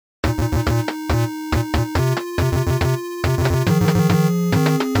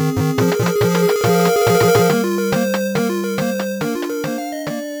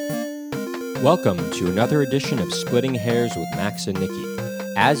Welcome to another edition of Splitting Hairs with Max and Nikki.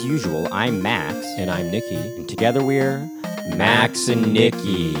 As usual, I'm Max. And I'm Nikki. And together we're Max and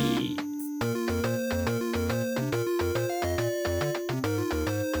Nikki.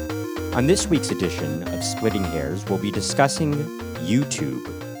 On this week's edition of Splitting Hairs, we'll be discussing YouTube.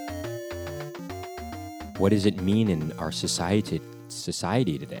 What does it mean in our society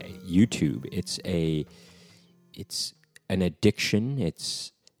today? YouTube. It's an addiction.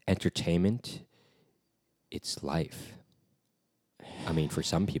 It's entertainment. It's life. I mean, for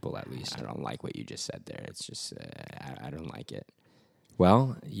some people at least. I don't like what you just said there. It's just, I don't like it.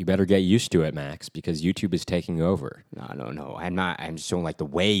 Well, you better get used to it, Max, because YouTube is taking over. No. I just don't like the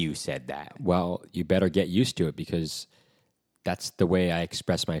way you said that. Well, you better get used to it because that's the way I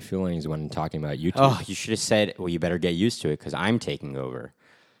express my feelings when talking about YouTube. Oh, you should have said, well, you better get used to it because I'm taking over.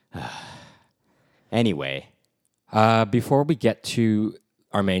 Anyway. Before we get to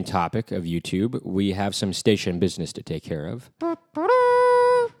our main topic of YouTube, we have some station business to take care of.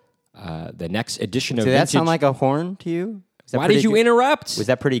 The next edition of Did that Vintage... sound like a horn to you? Why did you interrupt? Was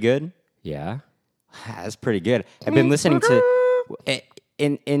that pretty good? Yeah. That's pretty good. I've been listening to...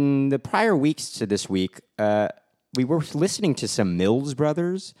 In the prior weeks to this week, we were listening to some Mills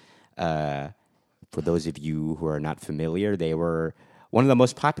Brothers. For those of you who are not familiar, they were one of the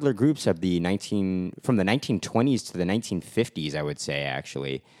most popular groups of from the 1920s to the 1950s, I would say,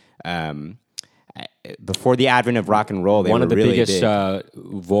 actually. Before the advent of rock and roll, they one were of the really biggest big.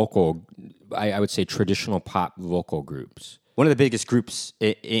 vocal, I would say, traditional pop vocal groups. One of the biggest groups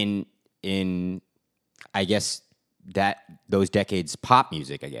in I guess, those decades pop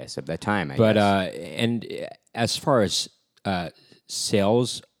music, I guess, of that time. But and as far as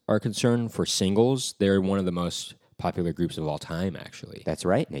sales are concerned for singles, they're one of the most popular groups of all time, actually. That's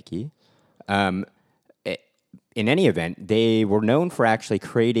right, Nikki. In any event, they were known for actually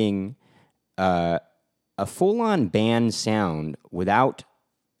creating a full-on band sound without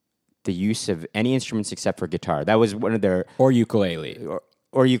the use of any instruments except for guitar. That was one of their... Or ukulele.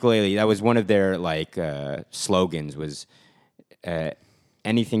 Or ukulele. That was one of their slogans was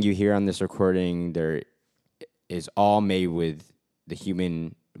anything you hear on this recording there is all made with the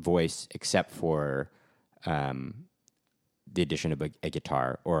human voice except for the addition of a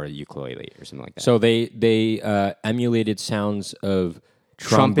guitar or a ukulele or something like that. So they emulated sounds of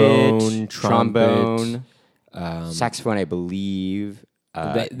trombone, trumpet, saxophone, I believe,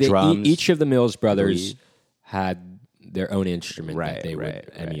 drums. Each of the Mills Brothers had their own instrument that they would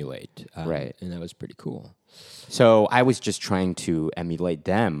emulate. Right. And that was pretty cool. So I was just trying to emulate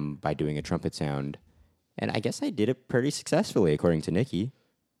them by doing a trumpet sound, and I guess I did it pretty successfully, according to Nikki.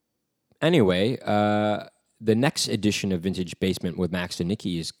 Anyway, the next edition of Vintage Basement with Max and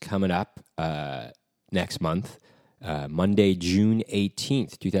Nikki is coming up next month, Monday, June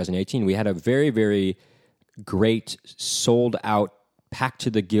 18th, 2018. We had a very, very great sold-out,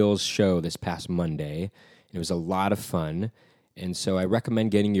 packed-to-the-gills show this past Monday. It was a lot of fun, and so I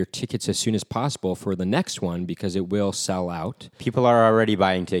recommend getting your tickets as soon as possible for the next one because it will sell out. People are already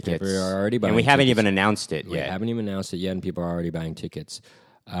buying tickets. People are already buying and we tickets. haven't even announced it We yet. haven't even announced it yet, and people are already buying tickets.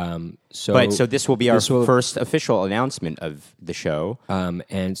 So this will be our first official announcement of the show.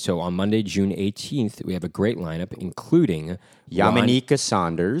 And so on Monday, June 18th, we have a great lineup, including Yamanika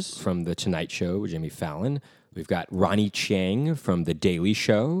Saunders from The Tonight Show with Jimmy Fallon. We've got Ronnie Chang from The Daily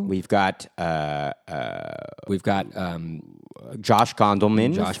Show. We've got Josh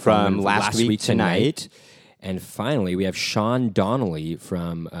Gondelman from Last Week Tonight. And finally, we have Sean Donnelly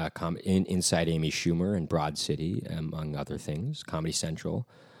from Inside Amy Schumer and Broad City, among other things, Comedy Central.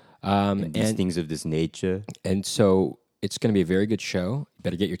 And things of this nature. And so it's going to be a very good show. You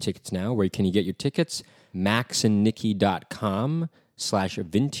better get your tickets now. Where can you get your tickets?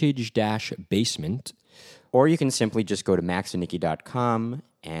 maxandnikki.com/vintage-basement. Or you can simply just go to maxandnikki.com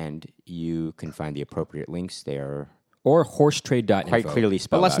and you can find the appropriate links there. Or horsetrade.info. Quite clearly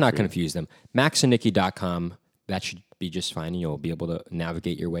spelled But let's out not for you. confuse them. maxandnikki.com, that should be just fine, and you'll be able to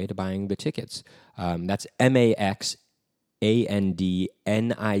navigate your way to buying the tickets. That's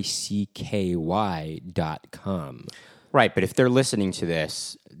maxandnikky.com. Right, but if they're listening to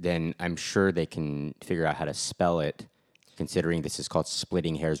this, then I'm sure they can figure out how to spell it, considering this is called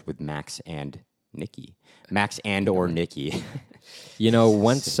Splitting Hairs with Max and Nikki. Max and or Nikki. You know,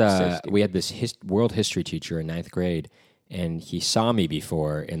 once we had this world history teacher in 9th grade, and he saw me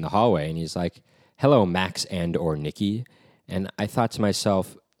before in the hallway, and he's like, "Hello, Max and or Nikki." And I thought to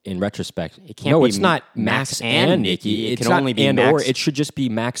myself, in retrospect, it's not Max and Nikki. It It's can not only be and Max. or. It should just be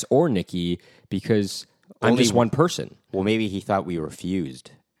Max or Nikki because I'm just one person. Well, maybe he thought we were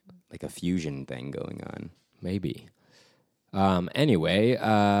fused, like a fusion thing going on. Maybe. Anyway,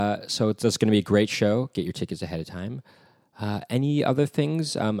 so it's going to be a great show. Get your tickets ahead of time. Any other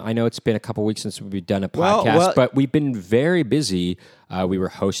things? I know it's been a couple weeks since we've done a podcast, but we've been very busy. We were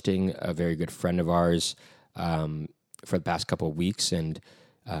hosting a very good friend of ours for the past couple of weeks, and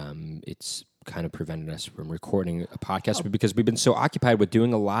it's kind of prevented us from recording a podcast because we've been so occupied with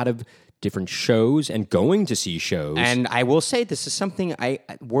doing a lot of different shows and going to see shows. And I will say this is something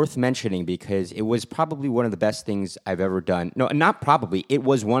worth mentioning because it was probably one of the best things I've ever done. No, not probably. It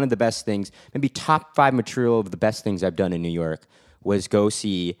was one of the best things, maybe top 5 material of the best things I've done in New York was go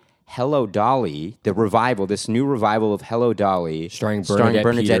see Hello Dolly, the revival, this new revival of Hello Dolly. Starring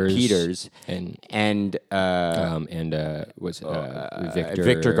Bernadette Peters. And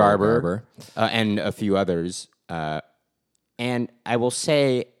Victor Garber. And a few others. And I will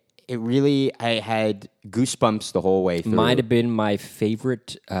say, I had goosebumps the whole way through. Might have been my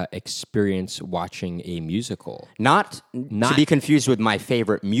favorite experience watching a musical. Not to be confused with my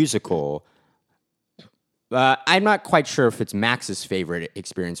favorite musical. I'm not quite sure if it's Max's favorite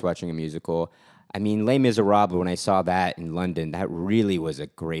experience watching a musical. I mean, Les Miserables, when I saw that in London, that really was a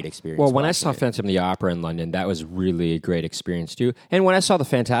great experience. Well, when I saw Phantom of the Opera in London, that was really a great experience too. And when I saw The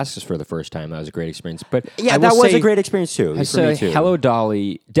Fantastics for the first time, that was a great experience. But yeah, that was a great experience too. Hello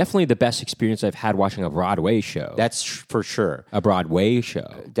Dolly, definitely the best experience I've had watching a Broadway show. That's for sure. A Broadway show.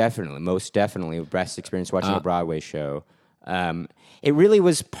 Definitely, most definitely, the best experience watching a Broadway show. It really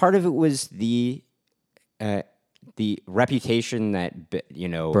was, part of it was the reputation that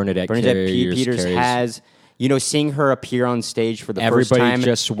Bernadette Peters has, seeing her appear on stage for the first time,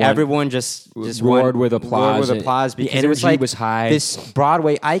 everyone just roared with applause. Because the energy was high. This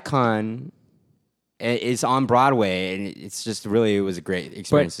Broadway icon is on Broadway, and it's just really, it was a great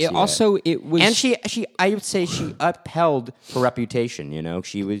experience. But it was, and she I would say she upheld her reputation.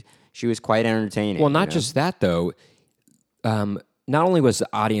 She was quite entertaining. Well, not just that though. Not only was the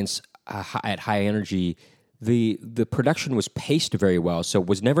audience at high energy, the production was paced very well, so it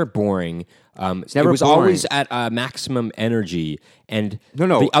was never boring. It was always at maximum energy, and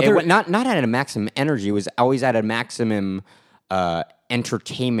not at a maximum energy. It was always at a maximum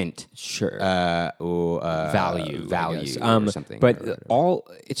entertainment value or something. But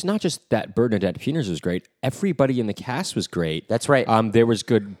it's not just that Bernadette Peters was great. Everybody in the cast was great. That's right. There was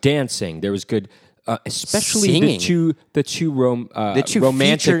good dancing. There was good. Especially singing. the two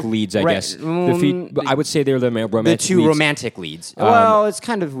romantic leads, I guess. I would say they're the romantic leads. The two romantic leads. Well, it's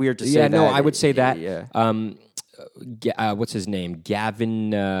kind of weird to say that. Yeah, no, I would say that. Yeah. What's his name? Gavin.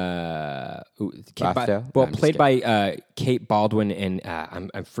 Played by Kate Baldwin, and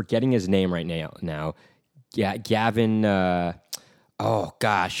I'm forgetting his name right now. Yeah, Gavin. Oh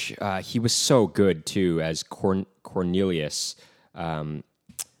gosh, he was so good too as Cornelius.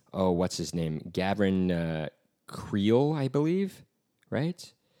 What's his name? Gavin Creel, I believe,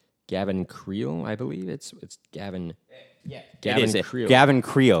 right? Gavin Creel, I believe. It's Gavin. Yeah, Gavin Creel. Gavin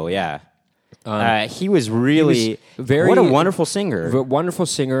Creel, yeah. He was really what a wonderful singer. Wonderful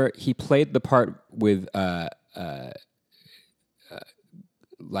singer. He played the part with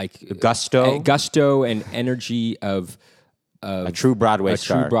like gusto and energy of a true Broadway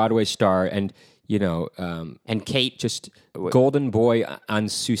star. True Broadway star, and and Kate, just golden boy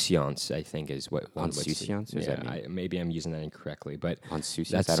insouciance, I think is what one insouciance. would say. Yeah, maybe I'm using that incorrectly, but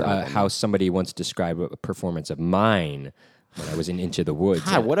insouciance. That's how somebody once described a performance of mine when I was in Into the Woods.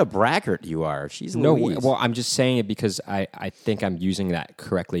 God, what a braggart you are! She's Louise. Well, I'm just saying it because I think I'm using that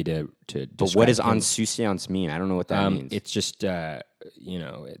correctly to describe. But what does insouciance mean? I don't know what that means. It's just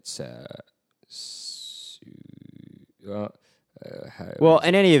it's well,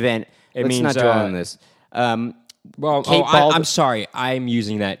 in any event. Let's not dwell on this. I'm sorry. I'm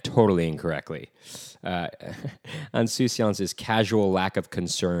using that totally incorrectly. Insouciance is casual lack of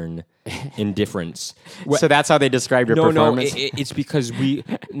concern, indifference. So that's how they describe your performance? No, it's because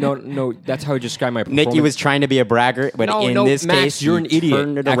that's how I describe my performance. Nicky was trying to be a braggart, but this Max, case, you're an idiot.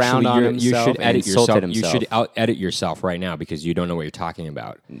 Turned it around on himself. You should edit yourself. Himself. You should edit yourself right now because you don't know what you're talking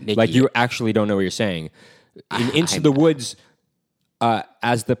about. Nicky, like you actually don't know what you're saying. In Into the Woods,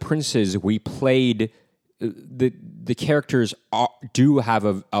 as the princes, we played the characters do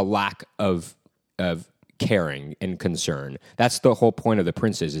have a lack of caring and concern. That's the whole point of the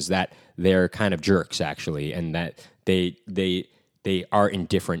princes, is that they're kind of jerks actually, and that they are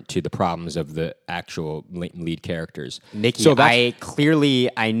indifferent to the problems of the actual lead characters. Nicky, so I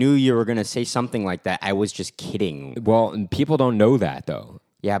knew you were going to say something like that. I was just kidding. Well, people don't know that though.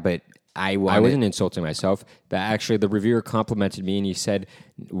 Yeah, but I wasn't insulting myself. That actually, the reviewer complimented me, and he said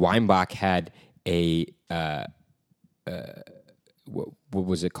Weinbach had a what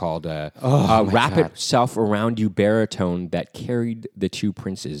was it called? my Rapid God. self around you baritone that carried the two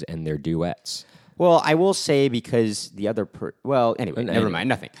princes and their duets. Well, I will say because the other anyway, never anyway. mind,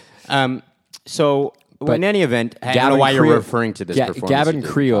 nothing. So in any event, I don't know Gavin why you're Creel- referring to this performance. Gavin you did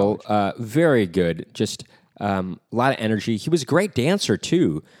in Creel, college. very good. Just a lot of energy. He was a great dancer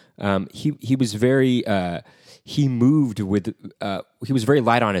too. He was very. He moved with. He was very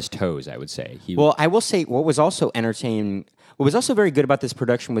light on his toes, I would say. Well, I will say what was also entertaining, what was also very good about this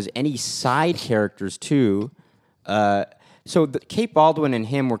production was any side characters too. So Kate Baldwin and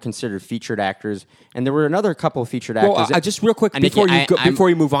him were considered featured actors, and there were another couple of featured actors. Well, just real quick And before again, before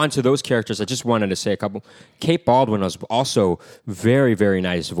you move on to those characters, I just wanted to say a couple. Kate Baldwin was also very, very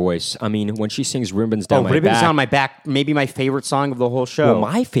nice voice. I mean, when she sings "Ribbons Down My Ribbons Back," Down My Back, maybe my favorite song of the whole show. well,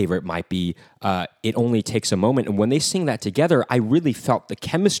 my favorite might be "It Only Takes a Moment," and when they sing that together, I really felt the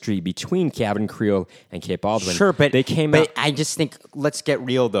chemistry between Gavin Creel and Kate Baldwin. Sure, but they came but out. I just think let's get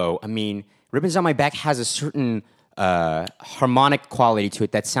real though. I mean, "Ribbons Down My Back" has a certain harmonic quality to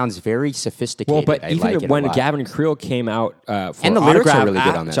it that sounds very sophisticated. Well, but I even like it a when lot. Gavin Creel came out for And the lyrics are autograph, really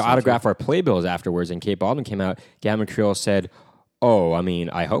good on that to song, autograph our playbills afterwards, and Kate Baldwin came out, Gavin Creel said, "Oh, I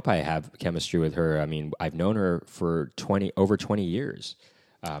mean, I hope I have chemistry with her. I mean, I've known her for over 20 years."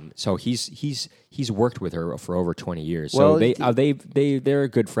 So he's worked with her for over 20 years. So Well, they're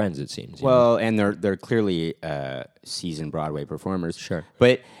good friends, it seems. you know? Well, and they're clearly seasoned Broadway performers. Sure.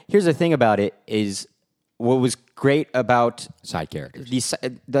 But here's the thing about it is what was great about Side characters.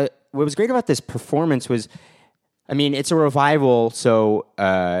 what was great about this performance was, I mean, it's a revival, so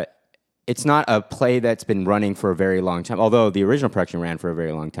it's not a play that's been running for a very long time, although the original production ran for a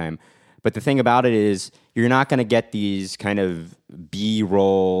very long time. But the thing about it is you're not going to get these kind of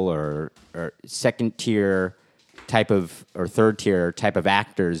B-roll or second tier type of, or third tier type of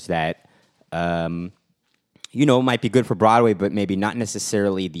actors that, might be good for Broadway, but maybe not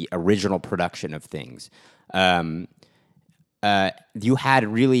necessarily the original production of things. You had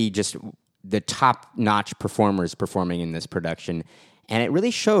really just the top-notch performers performing in this production, and it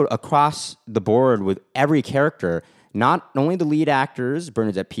really showed across the board with every character. Not only the lead actors,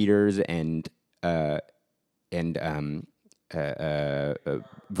 Bernadette Peters and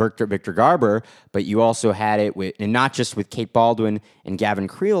Victor Garber, but you also had it with, and not just with Kate Baldwin and Gavin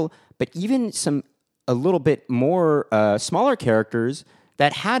Creel, but even a little bit more smaller characters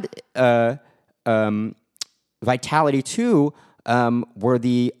that had vitality too. Were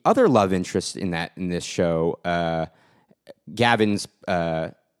the other love interests in this show? Gavin's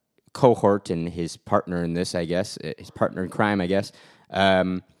cohort and his partner in this, I guess, his partner in crime, I guess,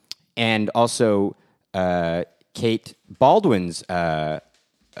 and also Kate Baldwin's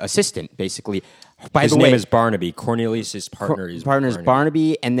assistant, basically. By His the name way, is Barnaby. Cornelius' partner is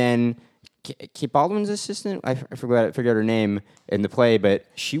Barnaby, and then Kate Baldwin's assistant. I forgot her name in the play, but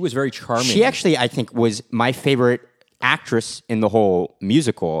She was very charming. she actually, I think, was my favorite actress in the whole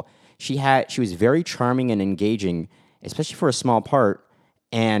musical. She was very charming and engaging, especially for a small part.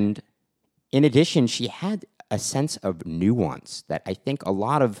 And in addition, she had a sense of nuance that I think a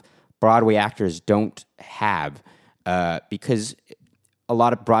lot of Broadway actors don't have, because a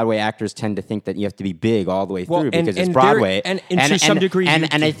lot of Broadway actors tend to think that you have to be big all the way through because it's Broadway. And to some degree,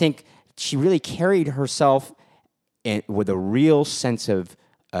 and I think she really carried herself with a real sense of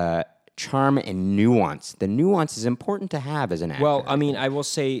charm and nuance. The nuance is important to have as an actor. Well, I mean, I will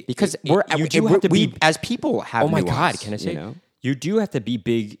say because we as people have. Oh my nuance, God! Can I say you do have to be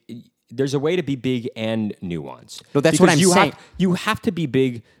big? There's a way to be big and nuanced. No, that's what I'm saying. You have to be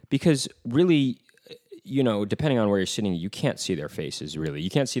big because really, depending on where you're sitting, you can't see their faces. Really, you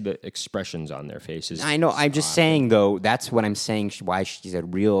can't see the expressions on their faces. I know. I'm just saying, though. That's what I'm saying. Why she's a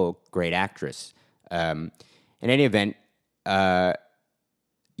real great actress. In any event,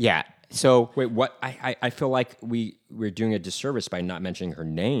 yeah. So wait, what? I feel like we're doing a disservice by not mentioning her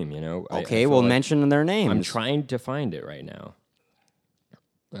name. Okay, we'll mention their names. I'm trying to find it right now.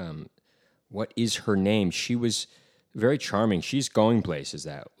 What is her name? She was very charming. She's going places.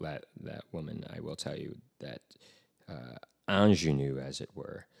 That woman. I will tell you that ingenue, as it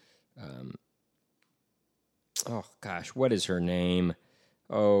were. Oh gosh, what is her name?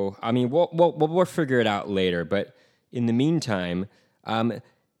 Oh, I mean, we'll figure it out later. But in the meantime, but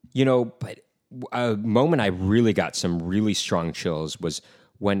a moment I really got some really strong chills was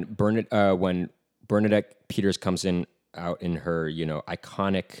when Bernadette Peters comes out in her,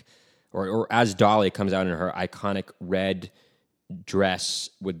 iconic, or as Dolly comes out in her iconic red dress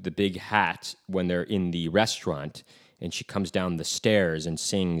with the big hat when they're in the restaurant, and she comes down the stairs and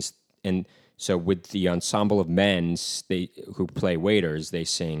sings. And so with the ensemble of men who play waiters, they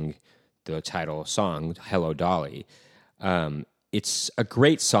sing the title song, Hello, Dolly. it's a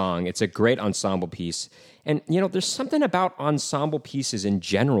great song. It's a great ensemble piece. And, there's something about ensemble pieces in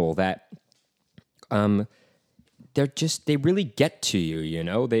general that they really get to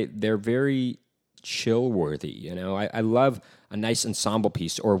you, They're very chill-worthy, I love a nice ensemble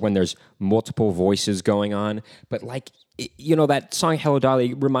piece or when there's multiple voices going on. But, that song Hello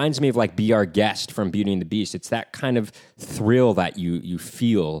Dolly reminds me of, Be Our Guest from Beauty and the Beast. It's that kind of thrill that you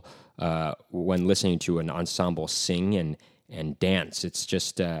feel when listening to an ensemble sing and dance. It's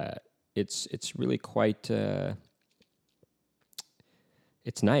just it's really quite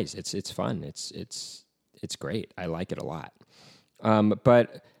it's nice. It's fun. It's great. I like it a lot.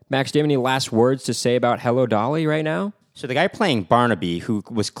 But Max, do you have any last words to say about Hello Dolly right now? So the guy playing Barnaby, who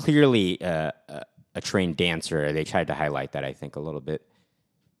was clearly a trained dancer, they tried to highlight that, I think, a little bit.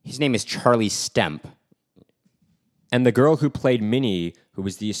 His name is Charlie Stemp. And the girl who played Minnie, who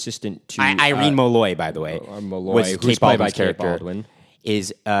was the assistant to... Irene Molloy, by the way. Molloy, who's played by Kate Baldwin.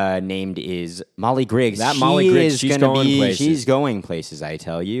 Is named is Molly Griggs. That Molly Griggs, she's going places. She's going places, I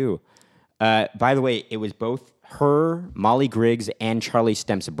tell you. By the way, it was both her, Molly Griggs, and Charlie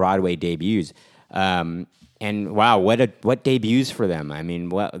Stemp's Broadway debuts. And wow, what debuts for them. I mean,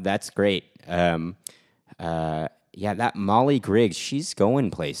 well, that's great. That Molly Griggs, she's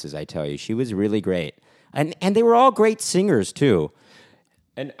going places, I tell you. She was really great. And they were all great singers, too.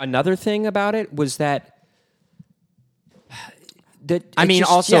 And another thing about it was that...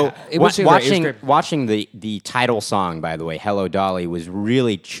 watching the title song, by the way, Hello Dolly, was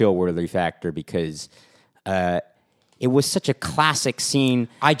really chill-worthy factor because it was such a classic scene.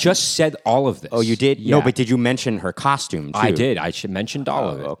 I just said all of this. Oh, you did? Yeah. No, but did you mention her costume, too? I did. I mentioned all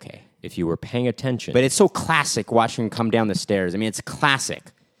of it. Okay. If you were paying attention. But it's so classic watching her come down the stairs. I mean, it's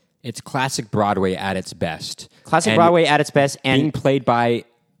classic. It's classic Broadway at its best. Classic Broadway at its best. And being played by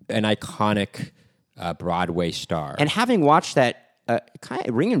an iconic Broadway star. And having watched that, kind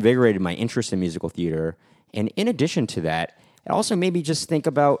of reinvigorated my interest in musical theater. And in addition to that, it also made me just think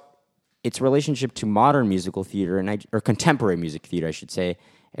about its relationship to modern musical theater, or contemporary music theater, I should say.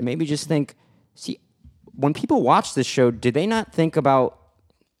 And maybe just think, see, when people watch this show, did they not think about,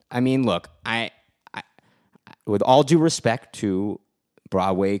 I mean, look, I with all due respect to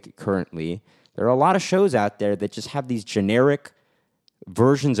Broadway currently, there are a lot of shows out there that just have these generic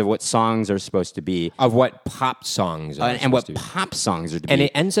versions of what songs are supposed to be. Of what pop songs are and what pop songs are to be. And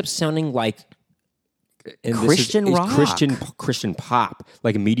it ends up sounding like... Christian rock. Christian pop.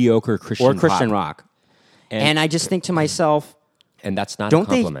 Like mediocre Christian pop. Or Christian rock. And I just think to myself... And that's not a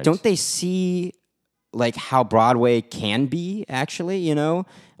compliment. Don't they see like how Broadway can be, actually,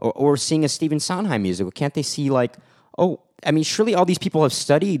 Or seeing a Stephen Sondheim musical. Can't they see like, surely all these people have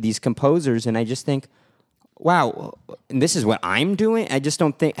studied these composers, and I just think... Wow, and this is what I'm doing? I just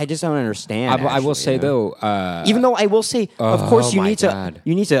don't understand. I will say, though... even though I will say, of course, you need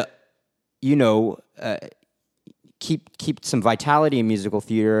to, keep some vitality in musical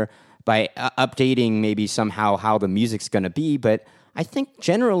theater by updating maybe somehow how the music's going to be. But I think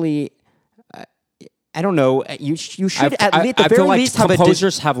generally, I don't know, you should at the very least have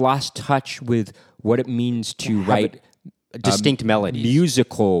composers have lost touch with what it means to write distinct melodies.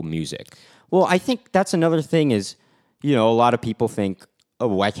 Musical music. Well, I think that's another thing is, a lot of people think, oh,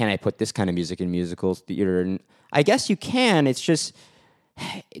 why can't I put this kind of music in musical theater? And I guess you can. It's just,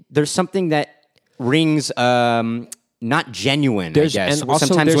 there's something that rings not genuine, I guess. And also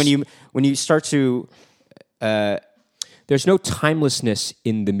sometimes when you start to... there's no timelessness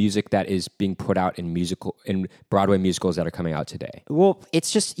in the music that is being put out in Broadway musicals that are coming out today. Well,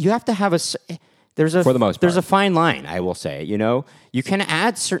 it's just, you have to have for the most part. There's a fine line, I will say, You can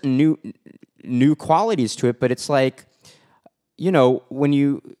add certain new qualities to it, but it's like, when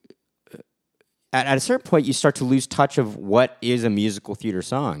you... At a certain point, you start to lose touch of what is a musical theater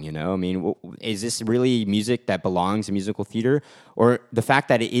song, I mean, is this really music that belongs in musical theater? Or the fact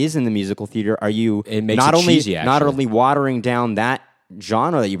that it is in the musical theater, are you not only watering down that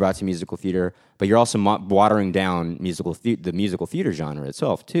genre that you brought to musical theater, but you're also watering down the musical theater genre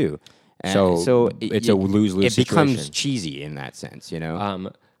itself, too. So it's a lose-lose situation. It becomes cheesy in that sense,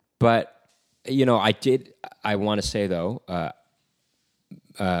 But, I want to say, though,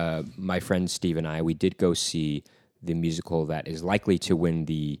 my friend Steve and I, we did go see the musical that is likely to win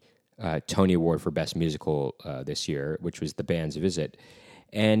the Tony Award for Best Musical this year, which was The Band's Visit.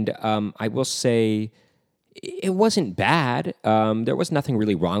 And I will say it wasn't bad. There was nothing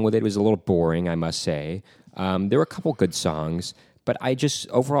really wrong with it. It was a little boring, I must say. There were a couple good songs, but I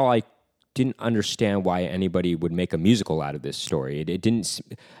didn't understand why anybody would make a musical out of this story. It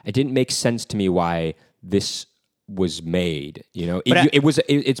didn't make sense to me why this was made.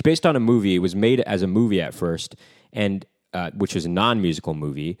 It's based on a movie. It was made as a movie at first, and which was a non-musical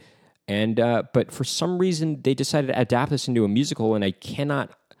movie, and but for some reason they decided to adapt this into a musical, and I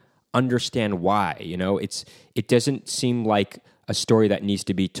cannot understand why. It doesn't seem like a story that needs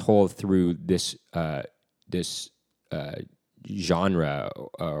to be told through this genre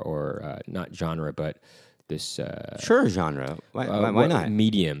or not genre, but this Sure, genre. Why not?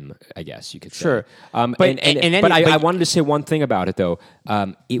 medium, I guess you could say. Sure. But I wanted to say one thing about it though.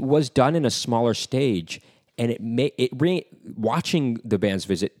 It was done in a smaller stage, and watching the band's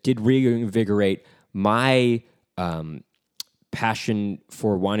visit did reinvigorate my passion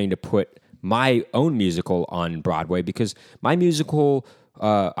for wanting to put my own musical on Broadway, because my musical,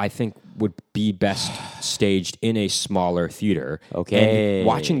 I think, would be best staged in a smaller theater. Okay. And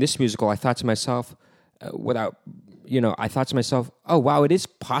watching this musical, I thought to myself, I thought to myself, oh wow, it is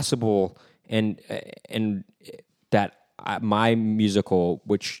possible, and that my musical,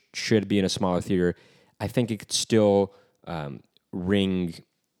 which should be in a smaller theater, I think it could still ring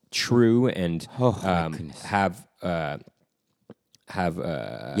true and have a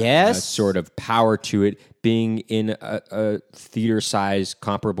sort of power to it, being in a theater size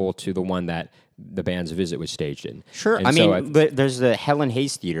comparable to the one that the band's visit was staged in. Sure. And there's the Helen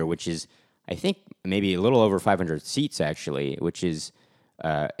Hayes Theater, which is, I think, maybe a little over 500 seats, actually, which is,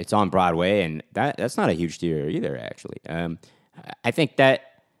 it's on Broadway, and that's not a huge theater either, actually. I think that,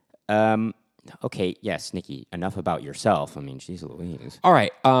 okay, yes, Nikki, enough about yourself. I mean, geez Louise. All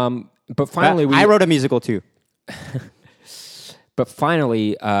right, but finally... I wrote a musical, too. But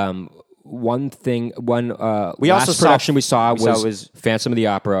finally, one we last also production we saw was Phantom of the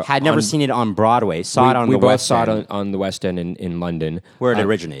Opera. Had never seen it on Broadway. Saw it on the West End. We both saw it on the West End in London, where it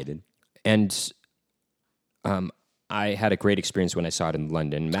originated. And I had a great experience when I saw it in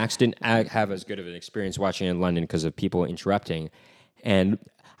London. Max didn't have as good of an experience watching it in London because of people interrupting. And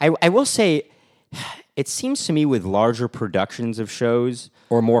I will say, it seems to me with larger productions of shows,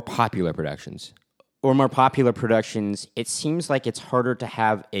 or more popular productions, it seems like it's harder to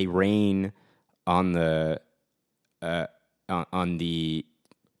have a rein on the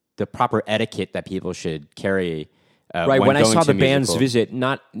proper etiquette that people should carry. Right. When I saw the band's visit,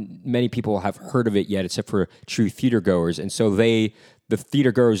 not many people have heard of it yet, except for true theater goers, and so the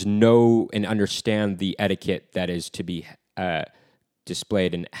theater goers know and understand the etiquette that is to be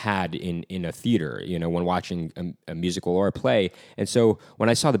displayed and had in a theater, when watching a musical or a play. And so when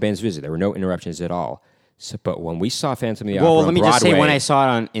I saw the band's visit, there were no interruptions at all. So, but when we saw Phantom of the Opera on Broadway... Well, let me just say, when I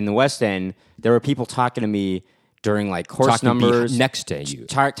saw it in the West End, there were people talking to me during, like, chorus numbers. Next to you.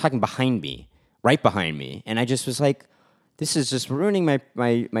 Talking behind me, right behind me. And I just was like, this is just ruining my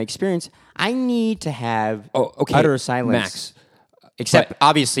experience. I need to have utter silence. Max... Except,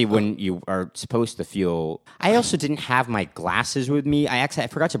 obviously, when you are supposed to feel... I also didn't have my glasses with me. I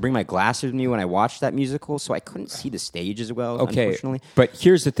forgot to bring my glasses with me when I watched that musical, so I couldn't see the stage as well, unfortunately. But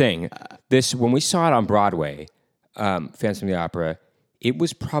here's the thing. When we saw it on Broadway, Phantom of the Opera, it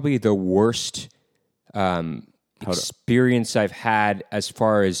was probably the worst experience I've had as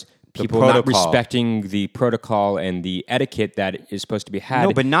far as people not respecting the protocol and the etiquette that is supposed to be had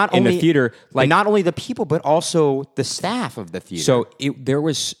in the theater. Like, not only the people, but also the staff of the theater. So there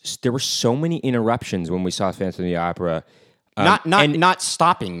were so many interruptions when we saw Phantom of the Opera. Not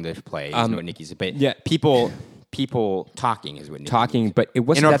stopping the play is what Nikki said, but people talking is what Nikki talking. means. But it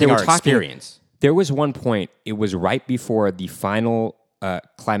wasn't that they were talking. Experience. There was one point. It was right before the final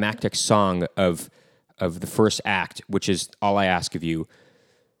climactic song of the first act, which is "All I Ask of You."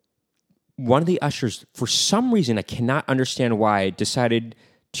 One of the ushers, for some reason, I cannot understand why, decided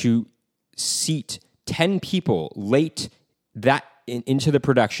to seat 10 people late into the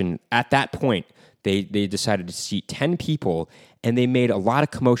production. At that point, they decided to seat 10 people, and they made a lot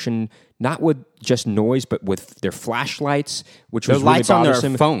of commotion, not with just noise, but with their flashlights, which was really bothersome. Lights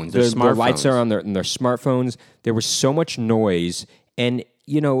on their phones, their smartphones. The lights are on their smartphones. There was so much noise, and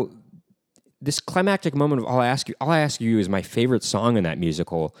this climactic moment of All I Ask You is my favorite song in that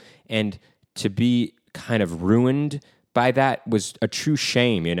musical, and to be kind of ruined by that was a true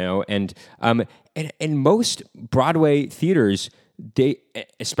shame, and most Broadway theaters,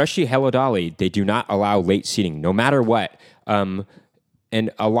 especially Hello Dolly, they do not allow late seating, no matter what. And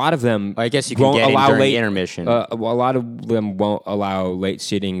a lot of them, I guess you can get in during the intermission. A lot of them won't allow late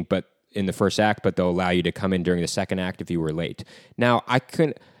seating, but in the first act, but they'll allow you to come in during the second act if you were late. Now, I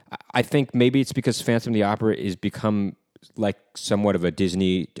think maybe it's because Phantom of the Opera is become like somewhat of a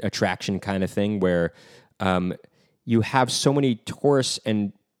Disney attraction kind of thing, where you have so many tourists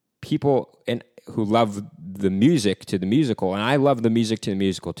and people who love the music to the musical, and I love the music to the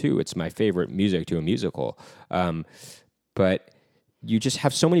musical too. It's my favorite music to a musical. But you just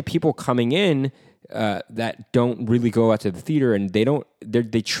have so many people coming in that don't really go out to the theater, and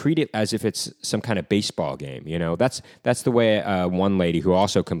they treat it as if it's some kind of baseball game. You know, that's the way one lady who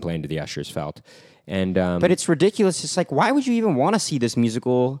also complained to the ushers felt. And but it's ridiculous. It's like, why would you even want to see this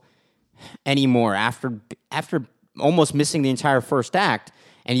musical anymore after almost missing the entire first act,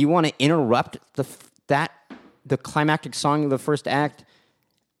 and you want to interrupt the climactic song of the first act?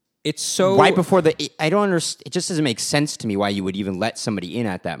 It's so right before I don't understand. It just doesn't make sense to me why you would even let somebody in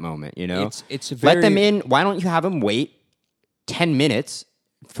at that moment. You know, let them in. Why don't you have them wait 10 minutes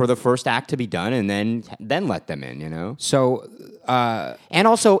for the first act to be done, and then let them in? You know. So, and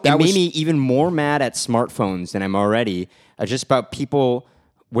also, it made me even more mad at smartphones than I'm already. Just about people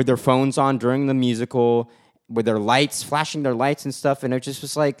with their phones on during the musical, with their lights flashing their lights and stuff, and it just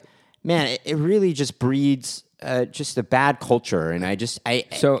was like, man, it really just breeds. Just a bad culture, and I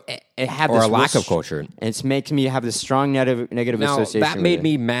have or this a lack of culture. And it makes me have this strong negative association. That made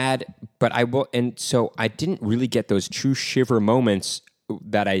me mad, but so I didn't really get those true shiver moments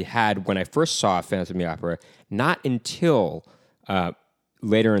that I had when I first saw Phantom of the Opera. Not until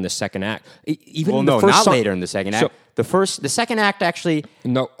later in the second act. Not later in the second act. The second act actually.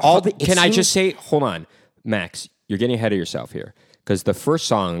 No, I just say, hold on, Max, you're getting ahead of yourself here, because the first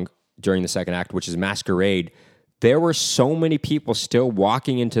song during the second act, which is Masquerade. There were so many people still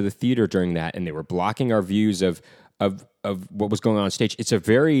walking into the theater during that, and they were blocking our views of what was going on stage. It's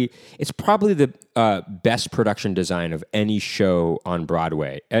probably the best production design of any show on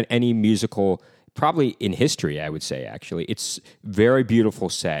Broadway, any musical, probably in history, I would say, actually. It's very beautiful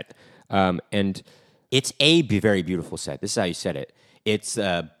set. And it's a very beautiful set. This is how you said it. It's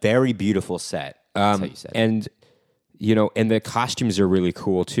a very beautiful set. That's how you said it. And you know, and the costumes are really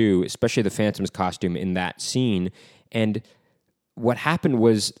cool too, especially the Phantom's costume in that scene. And what happened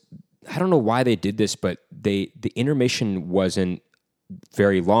was, I don't know why they did this, but the intermission wasn't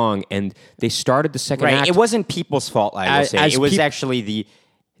very long, and they started the second act. It wasn't people's fault, I will say. It was actually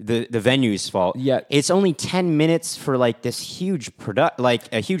the venue's fault. Yeah. It's only 10 minutes for like this huge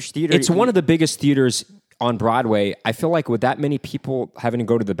a huge theater. It's one of the biggest theaters on Broadway. I feel like with that many people having to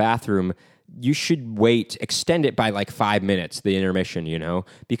go to the bathroom, you should extend it by like 5 minutes, the intermission, you know,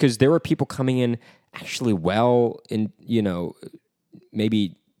 because there were people coming in actually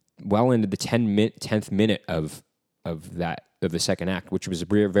maybe well into the 10th minute of the second act, which was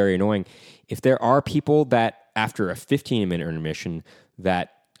very, very annoying. If there are people that after a 15-minute intermission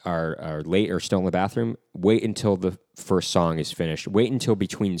that are late or still in the bathroom, wait until the first song is finished. Wait until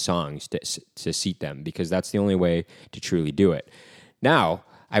between songs to seat them, because that's the only way to truly do it. Now,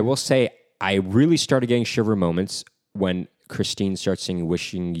 I will say, I really started getting shiver moments when Christine starts singing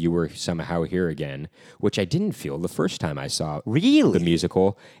 "Wishing You Were Somehow Here Again," which I didn't feel the first time I saw the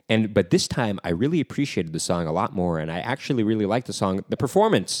musical. But this time, I really appreciated the song a lot more, and I actually really liked the song. The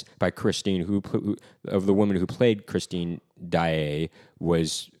performance by Christine, of the woman who played Christine Daae,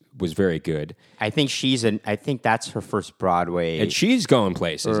 was very good. I think I think that's her first Broadway, and she's going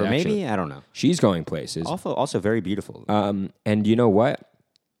places. Or actually. maybe, I don't know. She's going places. Also very beautiful. And you know what?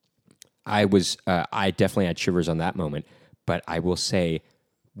 I definitely had shivers on that moment, but I will say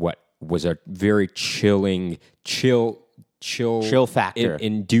what was a very chill factor,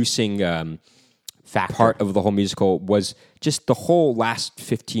 inducing factor part of the whole musical was just the whole last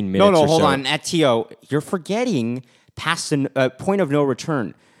 15 minutes. No, hold on, Tio, you're forgetting past the point of no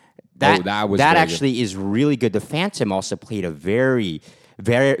return. That actually is really good. The Phantom also played played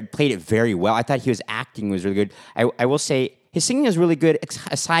it very well. I thought his acting was really good. I will say, his singing is really good,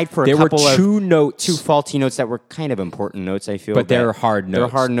 aside for there were two faulty notes that were kind of important notes, I feel. But they're hard notes. They're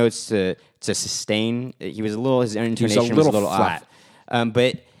hard notes to sustain. His intonation was a little flat. Off.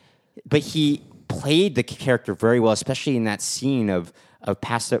 But he played the character very well, especially in that scene of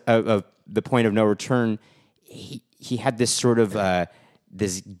the point of no return. He had this sort of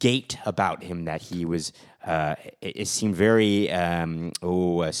this gait about him that he was. It seemed very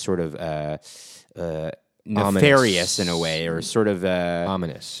sort of. Nefarious in a way, or sort of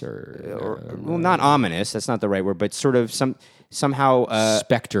ominous, or not ominous. That's not the right word, but sort of somehow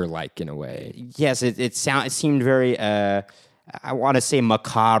specter-like in a way. Yes, it seemed very. I want to say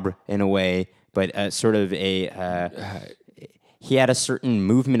macabre in a way, but sort of he had a certain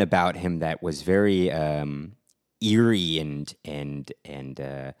movement about him that was very eerie and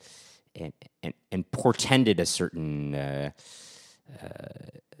portended a certain.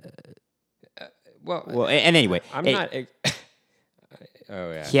 Well, and anyway, I'm not.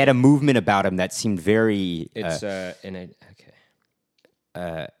 Oh yeah, he had a movement about him that seemed very.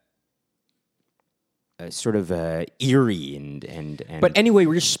 sort of eerie and. But anyway,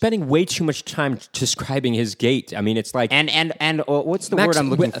 we're spending way too much time describing his gait. I mean, it's like and what's the Max, word I'm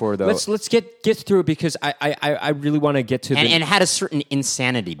looking for though? Let's get through it because I really want to get to and had a certain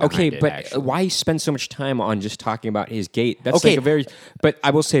insanity behind okay, it. but actually. why spend so much time on just talking about his gait? That's Okay. like a very. But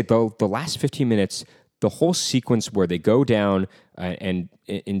I will say though, the last 15 minutes, the whole sequence where they go down and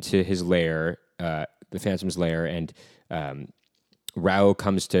into his lair, the Phantom's lair, and Rao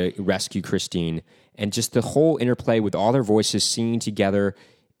comes to rescue Christine, and just the whole interplay with all their voices singing together.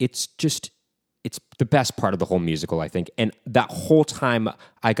 It's the best part of the whole musical, I think. And that whole time,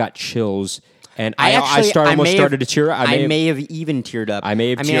 I got chills. And I started to tear up. I may have even teared up. I may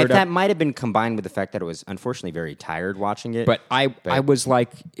have teared up. That might have been combined with the fact that it was unfortunately very tired watching it. But I was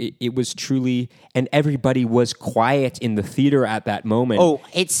like, it was truly, and everybody was quiet in the theater at that moment. Oh,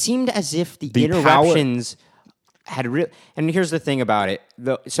 it seemed as if the power- interruptions had real. And here's the thing about it.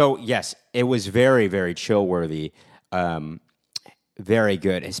 So yes, it was very, very chill worthy, very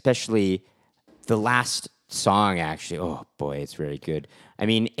good, especially the last song. Actually, oh boy, it's very good. I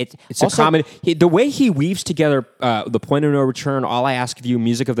mean, it's also, a comedy. The way he weaves together The Point of No Return, All I Ask of You,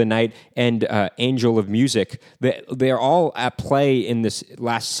 Music of the Night, and Angel of Music, they're all at play in this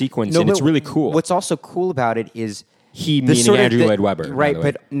last sequence, and it's really cool. What's also cool about it is he, meaning Andrew Lloyd Webber. Right,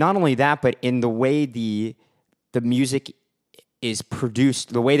 but not only that, but in the way the music is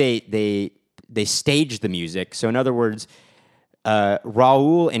produced, the way they stage the music. So in other words,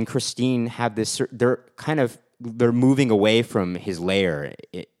 Raul and Christine have this. They're moving away from his lair,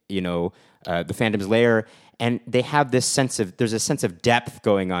 the Phantom's lair, and they have this there's a sense of depth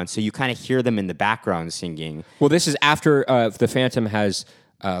going on. So you kind of hear them in the background singing. Well, this is after the Phantom has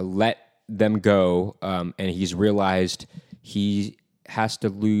let them go, and he's realized he has to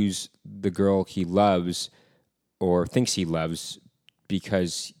lose the girl he loves or thinks he loves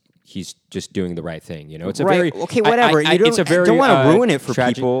because he's just doing the right thing. It's a very okay. Whatever. it's a very don't want to ruin it for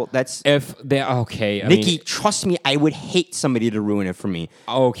tragic, people. That's if they okay. Nikki, trust me, I would hate somebody to ruin it for me.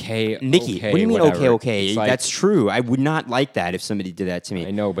 Okay, Nikki, okay, what do you mean? whatever. Okay. Like, that's true. I would not like that if somebody did that to me.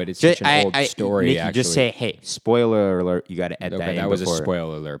 I know, but it's such an old story. Nikki, actually, just say, "Hey, spoiler alert!" You got to edit that. Okay, in that was before. a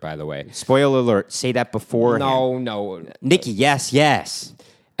spoiler alert, by the way. Spoiler alert. Say that before. No. Nikki, yes.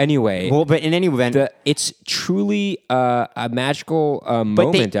 Anyway, Well, but in any event, it's truly a magical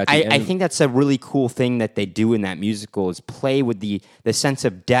moment at the end. I think that's a really cool thing that they do in that musical is play with the sense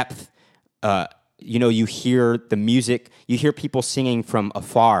of depth. You hear the music, you hear people singing from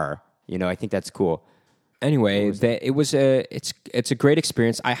afar. I think that's cool. Anyway, it's a great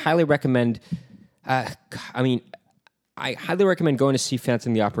experience. I highly recommend. I highly recommend going to see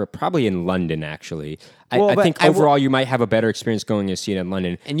Phantom of the Opera, probably in London, actually. I think overall you might have a better experience going to see it in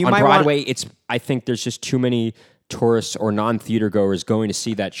London. And you on might Broadway, I think there's just too many tourists or non-theater goers going to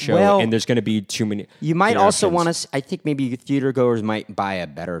see that show, and there's going to be too many. You might also want to. I think maybe theater goers might buy a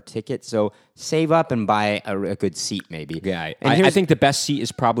better ticket, so save up and buy a good seat, maybe. Yeah, I think the best seat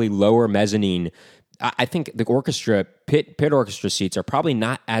is probably lower mezzanine. I think the orchestra pit orchestra seats are probably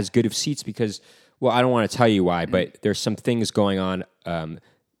not as good of seats because. Well, I don't want to tell you why, but there's some things going on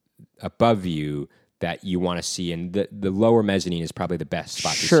above you that you want to see, and the lower mezzanine is probably the best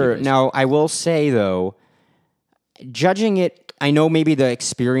spot to see. Sure. Now, I will say, though, judging it, I know maybe the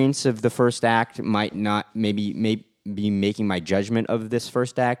experience of the first act might not maybe be making my judgment of this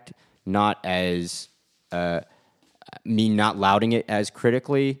first act not as me not lauding it as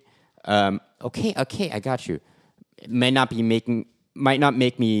critically. Okay, I got you. It might not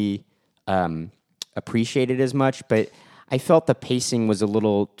make me appreciate it as much, but I felt the pacing was a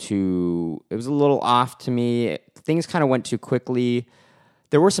little off to me. Things kind of went too quickly.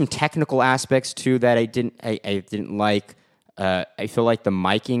 There were some technical aspects too that I didn't like. I feel like the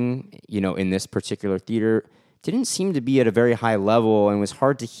miking, in this particular theater didn't seem to be at a very high level, and it was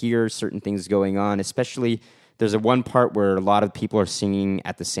hard to hear certain things going on. Especially there's one part where a lot of people are singing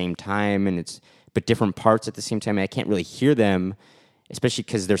at the same time, but different parts at the same time. And I can't really hear them. Especially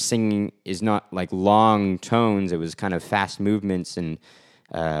because their singing is not like long tones. It was kind of fast movements. And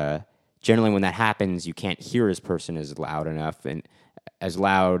generally when that happens, you can't hear his person as loud enough and as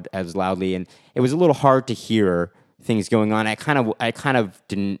loudly. And it was a little hard to hear things going on. I kind of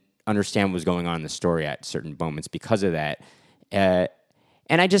didn't understand what was going on in the story at certain moments because of that. And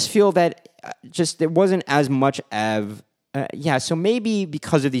I just feel that there wasn't as much of, so maybe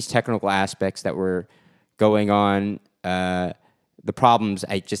because of these technical aspects that were going on, the problems,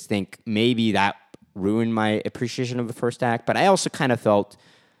 I just think maybe that ruined my appreciation of the first act. But I also kind of felt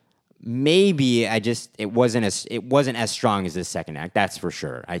maybe it wasn't as strong as the second act. That's for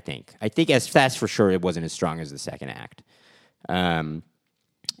sure. I think that's for sure it wasn't as strong as the second act.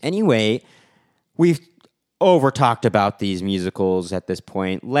 Anyway, we've over talked about these musicals at this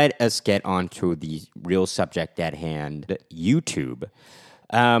point. Let us get on to the real subject at hand, YouTube.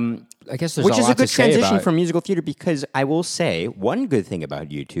 I guess there's Which is a lot good to say transition about from musical theater, because I will say one good thing about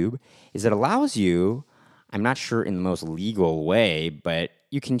YouTube is it allows you, I'm not sure in the most legal way, but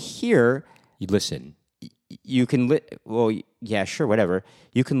you can hear, you listen. you can, well, yeah, sure, whatever.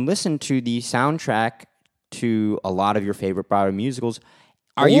 You can listen to the soundtrack to a lot of your favorite Broadway musicals.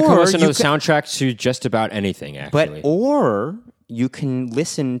 You can or listen to you the soundtrack to just about anything, actually. or you can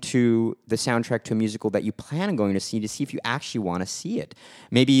listen to the soundtrack to a musical that you plan on going to see if you actually want to see it.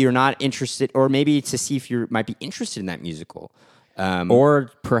 Maybe you're not interested, or maybe it's to see if you might be interested in that musical.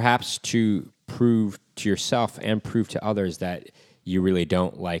 Or perhaps to prove to yourself and prove to others that you really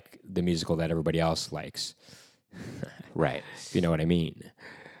don't like the musical that everybody else likes. Right. If you know what I mean.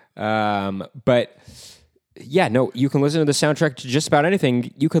 But yeah, no, you can listen to the soundtrack to just about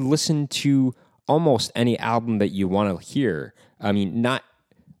anything. You could listen to almost any album that you want to hear. I mean,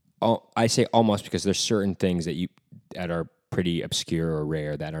 I say almost because there's certain things that are pretty obscure or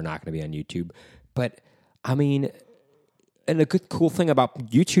rare that are not going to be on YouTube. But I mean, and a good cool thing about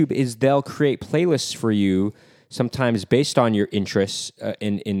YouTube is they'll create playlists for you, sometimes based on your interests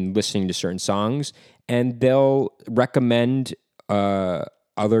in listening to certain songs, and they'll recommend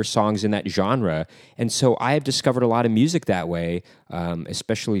other songs in that genre. And so I have discovered a lot of music that way,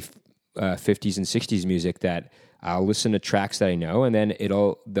 especially 50s and 60s music, that I'll listen to tracks that I know, and then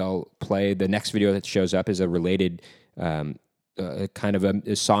they'll play the next video that shows up is a related kind of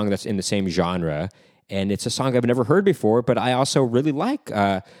a song that's in the same genre. And it's a song I've never heard before, but I also really like.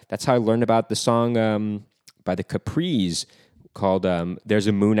 That's how I learned about the song by the Capris called There's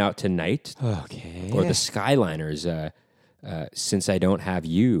a Moon Out Tonight. Okay. Or the Skyliners, Since I Don't Have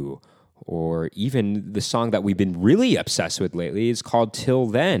You. Or even the song that we've been really obsessed with lately is called Till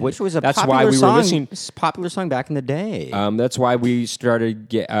Then. Which was a that's popular why we song, were listening. popular song back in the day. That's why we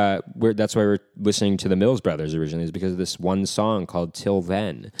started that's why we're listening to the Mills Brothers originally, is because of this one song called Till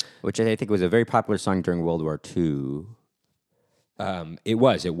Then. Which I think was a very popular song during World War II. It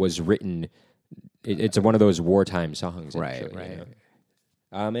was written. It's one of those wartime songs, Right, actually, right. you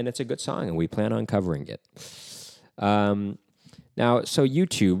know? And it's a good song, and we plan on covering it. Now, so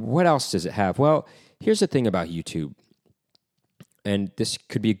YouTube, what else does it have? Well, here's the thing about YouTube, and this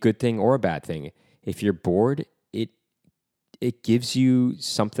could be a good thing or a bad thing. If you're bored, it gives you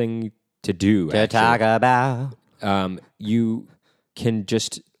something to do. To talk about. You can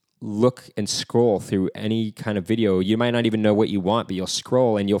just look and scroll through any kind of video. You might not even know what you want, but you'll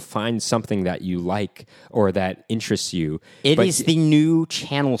scroll and you'll find something that you like or that interests you. It is the new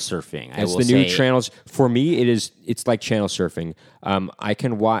channel surfing. It's the new channels. For me, it's like channel surfing. I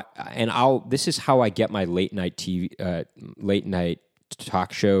can watch, and this is how I get my late night TV, late night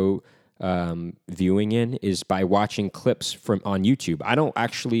talk show viewing in, is by watching clips on YouTube. I don't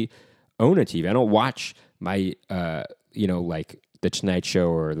actually own a TV. I don't watch my like The Tonight Show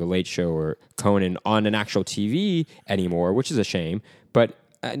or The Late Show or Conan on an actual TV anymore, which is a shame. But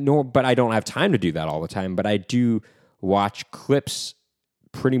I don't have time to do that all the time. But I do watch clips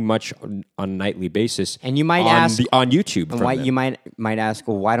pretty much on a nightly basis. And you might ask on YouTube. And you might ask,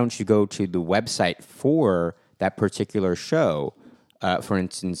 well, why don't you go to the website for that particular show? For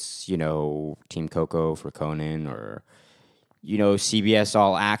instance, Team Coco for Conan, or CBS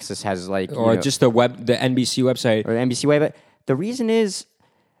All Access has just the NBC website or the NBC website. The reason is,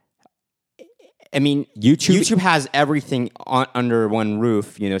 I mean, YouTube has everything under one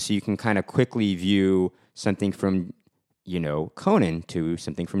roof, so you can kind of quickly view something from, Conan to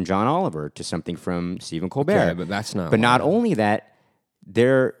something from John Oliver to something from Stephen Colbert. Yeah, but that's not. But not only that,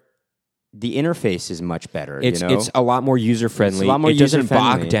 the interface is much better. It's a lot more user friendly. It doesn't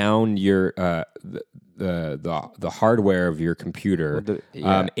bog down your the hardware of your computer.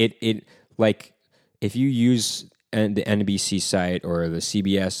 It like if you use the NBC site or the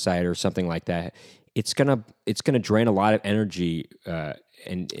CBS site or something like that, it's gonna drain a lot of energy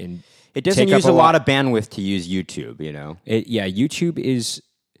and it doesn't use a lot of bandwidth to use YouTube. YouTube is.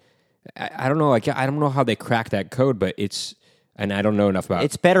 I don't know. I don't know how they crack that code, but it's. And I don't know enough about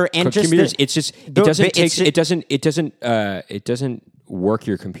it's better and computers. It doesn't work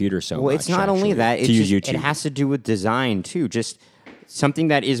your computer so much. Well, it's not only that. Use YouTube. It has to do with design too. Just something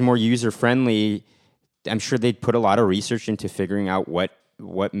that is more user friendly. I'm sure they'd put a lot of research into figuring out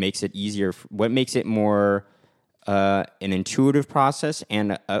what makes it easier, what makes it more an intuitive process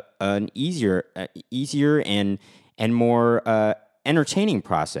and an easier and more entertaining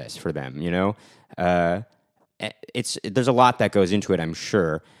process for them. There's a lot that goes into it, I'm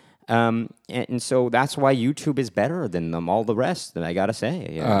sure. And so that's why YouTube is better than them all the rest. I gotta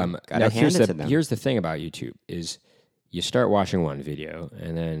say, gotta Now, hand it to them. here's the thing about YouTube is you start watching one video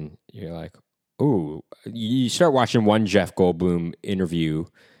and then you're like, ooh, you start watching one Jeff Goldblum interview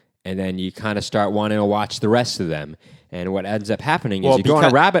and then you kind of start wanting to watch the rest of them. And what ends up happening is you go in a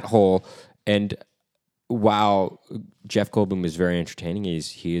rabbit hole, and while Jeff Goldblum is very entertaining,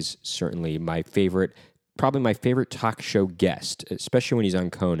 he is certainly my favorite, probably my favorite talk show guest, especially when he's on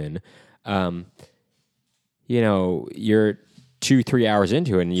Conan. You're 2-3 hours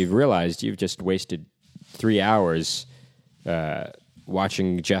into it and you've realized you've just wasted 3 hours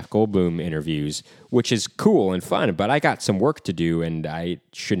watching Jeff Goldblum interviews, which is cool and fun, but I got some work to do and I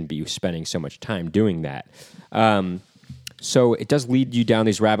shouldn't be spending so much time doing that. So it does lead you down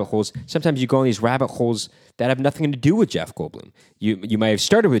these rabbit holes. Sometimes you go in these rabbit holes that have nothing to do with Jeff Goldblum. You might have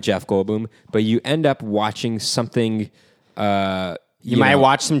started with Jeff Goldblum, but you end up watching something. You might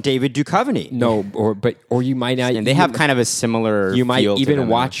watch some David Duchovny. No, or you might not. And they have kind of a similar. You might feel to even them,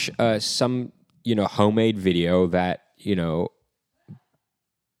 watch some homemade video that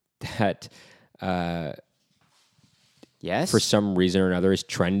yes, for some reason or another is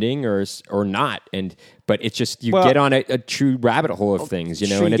trending or not, but it's just you get on a true rabbit hole of things, and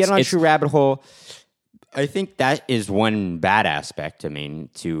you get on a true rabbit hole. I think that is one bad aspect. I mean,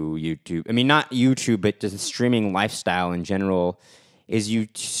 to YouTube. I mean, not YouTube, but just the streaming lifestyle in general. Is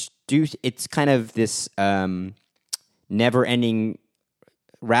it's kind of this never-ending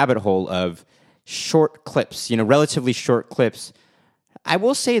rabbit hole of short clips. Relatively short clips. I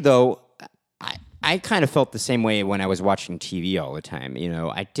will say though, I kind of felt the same way when I was watching TV all the time.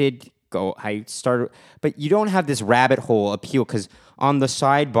 I started, but you don't have this rabbit hole appeal because on the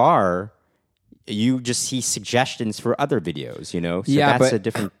sidebar, you just see suggestions for other videos, So that's a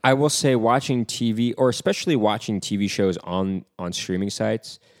different. I will say watching TV, or especially watching TV shows on streaming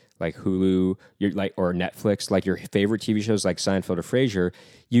sites like Hulu, or Netflix, like your favorite TV shows like Seinfeld or Frasier,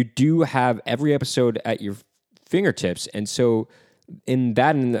 you do have every episode at your fingertips. And so in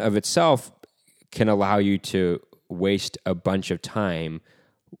that and of itself can allow you to waste a bunch of time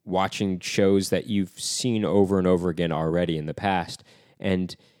watching shows that you've seen over and over again already in the past.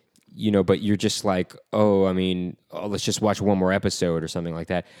 And, but you're just like, let's just watch one more episode or something like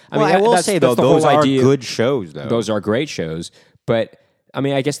that. I will say, though, those are good shows, though. Those are great shows. But,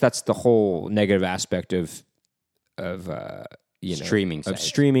 I guess that's the whole negative aspect of streaming sites. Of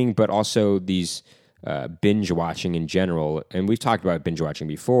streaming, but also these binge watching in general. And we've talked about binge watching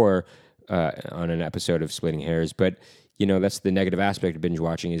before on an episode of Splitting Hairs, but that's the negative aspect of binge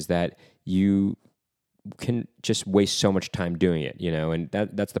watching, is that you can just waste so much time doing it, and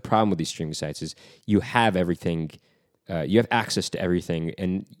that's the problem with these streaming sites is you have everything, you have access to everything,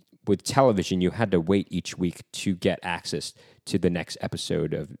 and with television you had to wait each week to get access to the next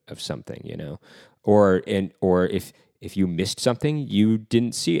episode of something, or if you missed something, you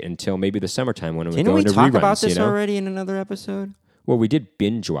didn't see it until maybe the summertime when it was going to reruns. Didn't we talk about this already in another episode? Well, we did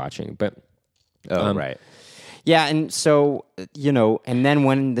binge watching, but right. Yeah, and so, and then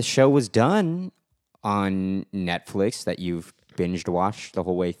when the show was done on Netflix that you've binged watched the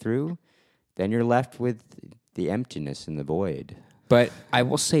whole way through, then you're left with the emptiness and the void. But I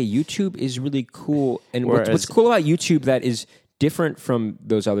will say YouTube is really cool. And what's cool about YouTube that is different from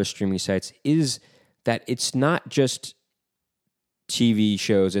those other streaming sites is that it's not just TV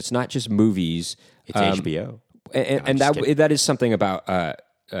shows, it's not just movies. It's HBO. And that is something about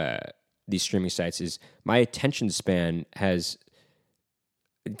these streaming sites is my attention span has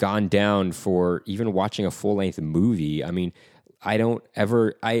gone down for even watching a full-length movie. I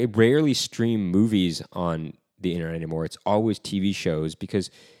rarely stream movies on the internet anymore. It's always TV shows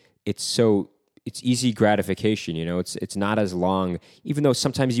because it's easy gratification. It's not as long, even though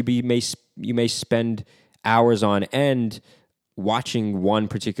sometimes you may spend hours on end watching one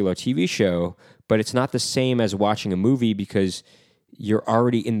particular TV show, but it's not the same as watching a movie because you're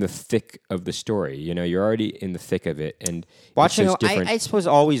already in the thick of the story. You're already in the thick of it, and watching. I suppose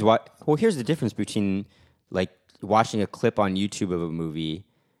always watch. Well, here's the difference between like watching a clip on YouTube of a movie.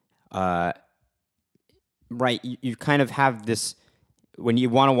 Right, you kind of have this when you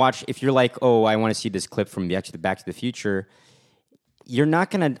want to watch. If you're like, oh, I want to see this clip from Back to the Future, you're not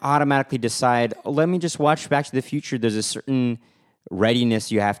going to automatically decide, oh, let me just watch Back to the Future. There's a certain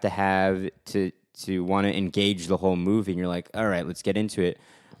readiness you have to want to engage the whole movie, and you're like, all right, let's get into it.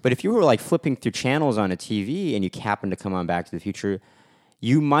 But if you were like flipping through channels on a TV and you happen to come on Back to the Future,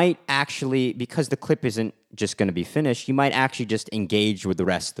 you might actually, because the clip isn't just going to be finished, you might actually just engage with the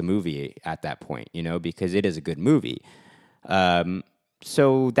rest of the movie at that point, because it is a good movie.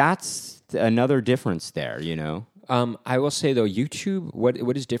 So that's another difference there, I will say though, YouTube.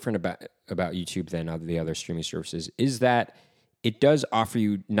 What is different about YouTube than the other streaming services is that it does offer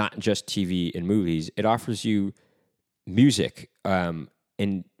you not just TV and movies. It offers you music, and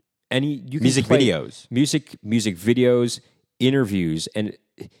you can Music play videos. music videos, interviews, and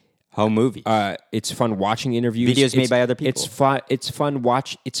Home movies. it's fun watching interviews. Videos made by other people. It's fun. It's fun.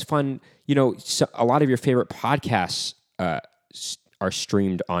 It's fun. A lot of your favorite podcasts are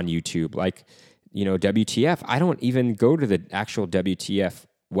streamed on YouTube. Like, WTF. I don't even go to the actual WTF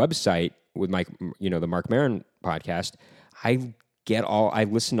website with the Mark Maron podcast. I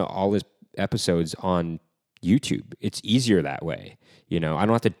listen to all his episodes on YouTube. It's easier that way. I don't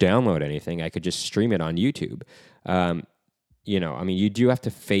have to download anything. I could just stream it on YouTube. You do have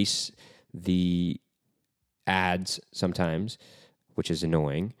to face the ads sometimes, which is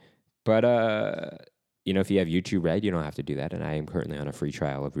annoying. But, if you have YouTube Red, you don't have to do that. And I am currently on a free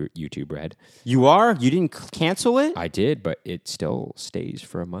trial of YouTube Red. You are? You didn't cancel it? I did, but it still stays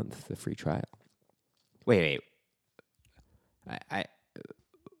for a month, the free trial. Wait. It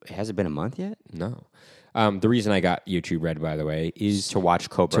hasn't been a month yet? No. The reason I got YouTube Red, by the way, is To watch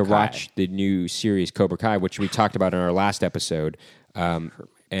Cobra Kai. watch the new series Cobra Kai, which we talked about in our last episode.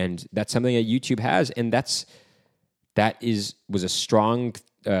 And that's something that YouTube has, and was a strong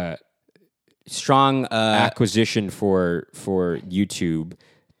acquisition for YouTube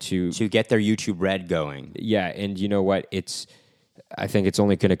to get their YouTube Red going. Yeah, and you know what? I think it's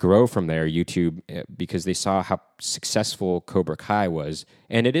only going to grow from there, YouTube, because they saw how successful Cobra Kai was,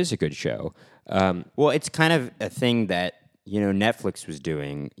 and it is a good show. Well, it's kind of a thing that Netflix was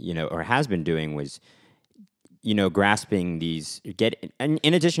doing, or has been doing, was grasping these.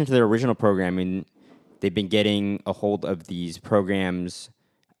 In addition to their original programming, they've been getting a hold of these programs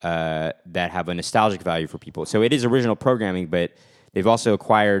that have a nostalgic value for people. So it is original programming, but they've also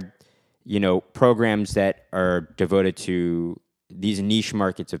acquired programs that are devoted to these niche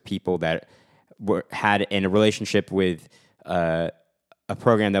markets of people that had in a relationship with a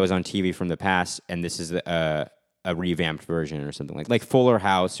program that was on TV from the past, and this is a revamped version or something like Fuller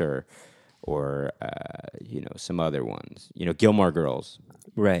House or some other ones, Gilmore Girls,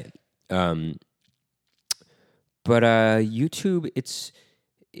 right? But YouTube, it's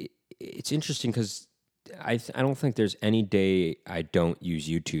interesting because I don't think there's any day I don't use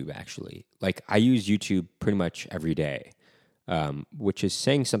YouTube. Actually, like I use YouTube pretty much every day, which is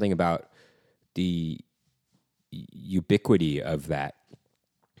saying something about the ubiquity of that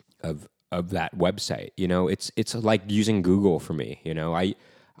website. It's like using Google for me.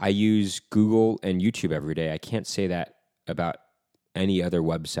 I use Google and YouTube every day. I can't say that about any other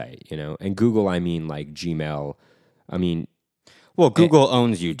website. And Google, I mean like Gmail. I mean, well, Google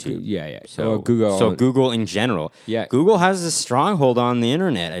owns YouTube. Yeah. So Google. So Google in general. Yeah. Google has a stronghold on the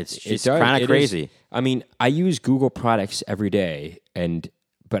internet. It's kind of crazy. I mean, I use Google products every day,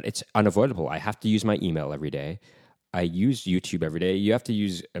 but it's unavoidable. I have to use my email every day. I use YouTube every day. You have to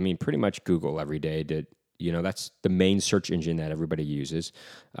use, pretty much Google every day to, that's the main search engine that everybody uses.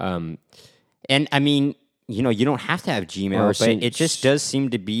 And you don't have to have Gmail, but it just does seem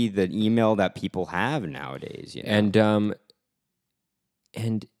to be the email that people have nowadays.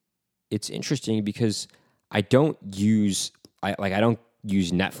 And it's interesting because I don't use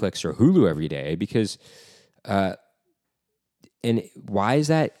Netflix or Hulu every day because, and why is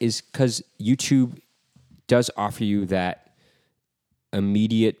that? Is because YouTube does offer you that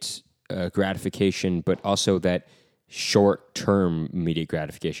immediate gratification, but also that short-term immediate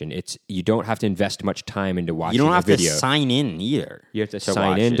gratification. You don't have to invest much time into watching a video. You don't have to sign in either. You have to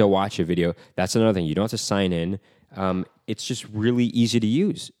sign in to watch a video. That's another thing. You don't have to sign in. It's just really easy to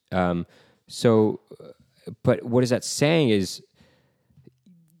use. But what is that saying is,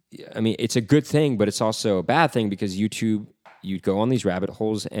 it's a good thing, but it's also a bad thing because YouTube, you go on these rabbit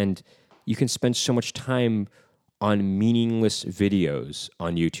holes and you can spend so much time on meaningless videos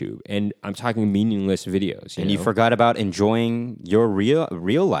on YouTube. And I'm talking meaningless videos. You forgot about enjoying your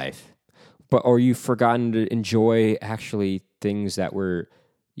real life. Or you've forgotten to enjoy actually things that were,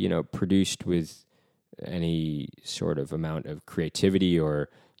 produced with any sort of amount of creativity or,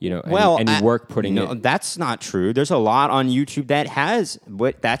 any work putting it. That's not true. There's a lot on YouTube that has,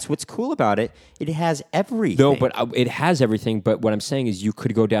 that's what's cool about it. It has everything. No, but it has everything. But what I'm saying is you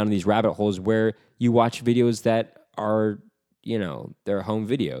could go down these rabbit holes where you watch videos that are, they're home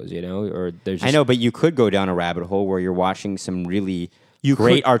videos, or they're just... I know, but you could go down a rabbit hole where you're watching some really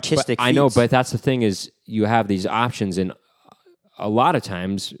great artistic feats. I know, but that's the thing is you have these options, and a lot of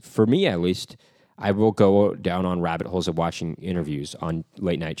times, for me at least, I will go down on rabbit holes of watching interviews on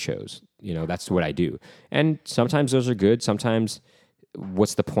late night shows. That's what I do. And sometimes those are good. Sometimes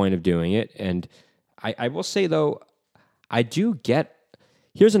what's the point of doing it? And I will say though, I do get.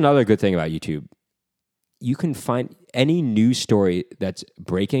 Here's another good thing about YouTube. You can find any news story that's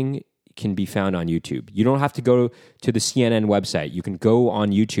breaking can be found on YouTube. You don't have to go to the CNN website. You can go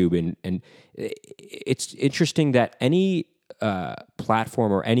on YouTube, and it's interesting that any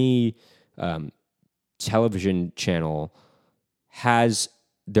platform or any television channel has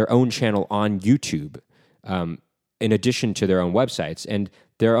their own channel on YouTube, in addition to their own websites. And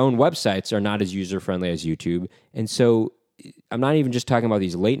their own websites are not as user-friendly as YouTube. And so I'm not even just talking about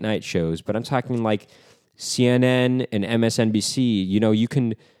these late-night shows, but I'm talking like CNN and MSNBC. You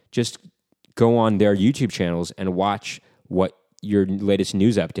can just go on their YouTube channels and watch what your latest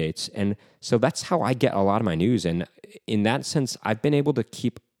news updates. And so that's how I get a lot of my news. And in that sense, I've been able to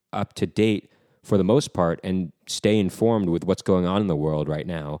keep up to date for the most part and stay informed with what's going on in the world right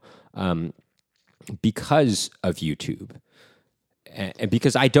now, because of YouTube. And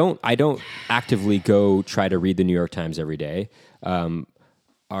because I don't actively go try to read the New York Times every day.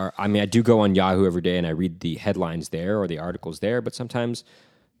 I do go on Yahoo every day and I read the headlines there or the articles there, but sometimes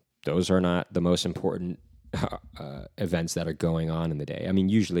those are not the most important events that are going on in the day. I mean,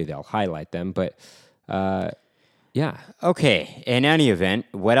 usually they'll highlight them, but yeah. Okay. In any event,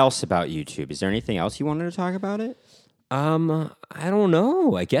 what else about YouTube? Is there anything else you wanted to talk about it? I don't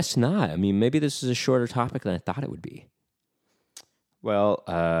know. I guess not. I mean, maybe this is a shorter topic than I thought it would be. Well,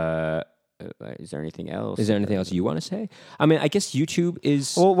 is there anything else? Is there anything else you want to say? I mean, I guess YouTube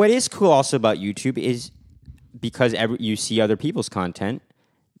is... Well, what is cool also about YouTube is because you see other people's content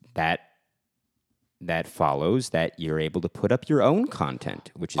that follows that you're able to put up your own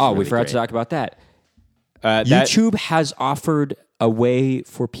content, which is really we forgot great. to talk about that. YouTube has offered a way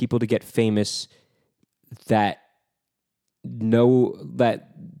for people to get famous that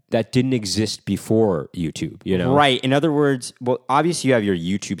didn't exist before YouTube, Right. In other words, well, obviously you have your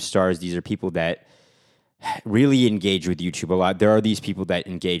YouTube stars. These are people that really engage with YouTube a lot. There are these people that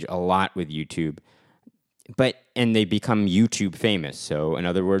engage a lot with YouTube, and they become YouTube famous. So in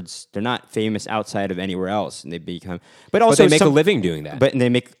other words, they're not famous outside of anywhere else, and they become, but also they make a living doing that. But they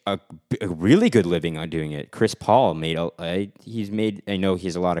make a really good living on doing it. Chris Paul I know he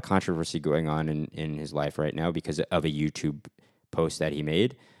has a lot of controversy going on in his life right now because of a YouTube post that he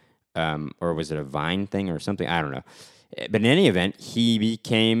made. Or was it a Vine thing or something? I don't know. But in any event, he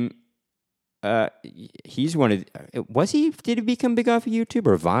became, he's one of, did he become big off of YouTube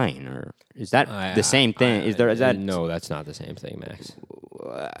or Vine? Or is that the same thing? Is that? No, that's not the same thing, Max.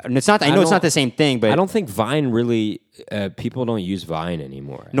 It's not, I know it's not the same thing, but. I don't think Vine really, people don't use Vine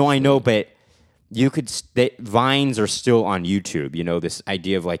anymore. No, I know, but Vines are still on YouTube, this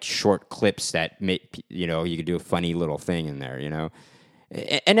idea of like short clips that make, you could do a funny little thing in there,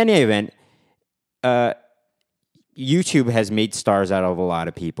 In any event, YouTube has made stars out of a lot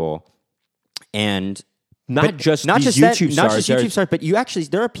of people, and not just YouTube stars, but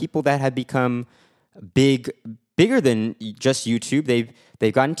there are people that have become bigger than just YouTube.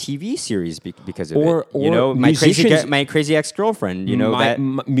 They've gotten TV series because of it. My crazy ex-girlfriend.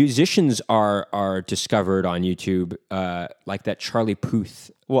 Musicians are discovered on YouTube, like that Charlie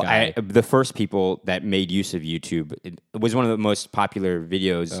Puth. Well, the first people that made use of YouTube, it was one of the most popular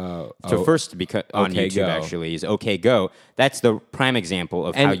videos. First to become on OK YouTube Go. Actually is OK Go. That's the prime example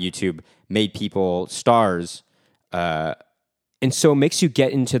of how YouTube made people stars. And so it makes you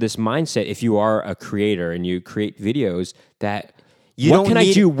get into this mindset if you are a creator and you create videos that what can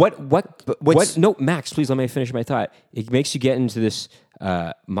I do? What? No, Max, please let me finish my thought. It makes you get into this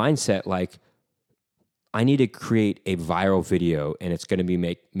mindset like, I need to create a viral video and it's going to be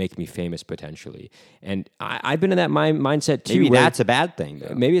make me famous potentially. And I've been in that mindset too. Maybe that's a bad thing,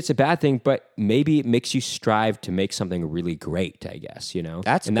 though. Maybe it's a bad thing, but maybe it makes you strive to make something really great, I guess,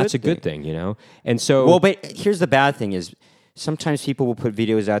 That's a good thing, And so... Well, but here's the bad thing is sometimes people will put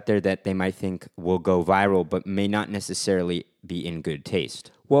videos out there that they might think will go viral, but may not necessarily be in good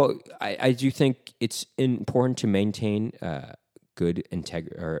taste. Well, I do think it's important to maintain good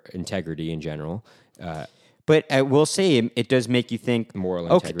integrity in general. But I will say it does make you think moral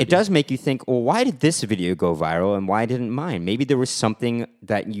integrity. Okay, it does make you think, well, why did this video go viral and why didn't mine? Maybe there was something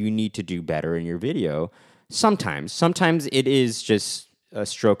that you need to do better in your video. Sometimes it is just a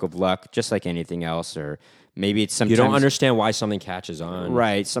stroke of luck, just like anything else, or maybe it's sometimes you don't understand why something catches on.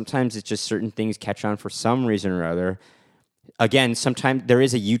 Right. Sometimes it's just certain things catch on for some reason or other. Again, sometimes there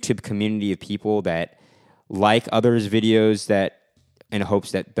is a YouTube community of people that like others' videos that in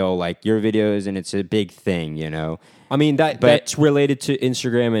hopes that they'll like your videos, and it's a big thing, I mean, that's related to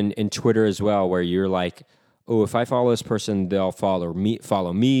Instagram and Twitter as well, where you're like, oh, if I follow this person, they'll follow me,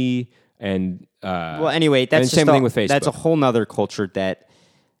 and well, anyway, that's same thing with Facebook. That's a whole nother culture that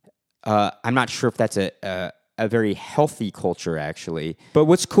I'm not sure if that's a very healthy culture, actually. But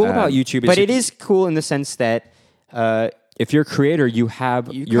what's cool about YouTube is... But it is cool in the sense that... if you're a creator, you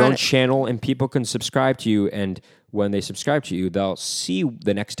have your own kinda- channel and people can subscribe to you. And when they subscribe to you, they'll see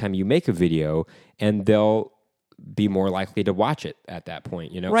the next time you make a video and they'll be more likely to watch it at that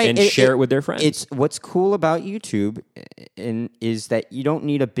point, Right, and share it with their friends. It's what's cool about YouTube is that you don't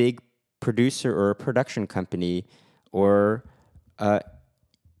need a big producer or a production company, or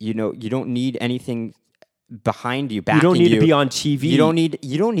you don't need anything behind you, backing you you. don't need to be on TV.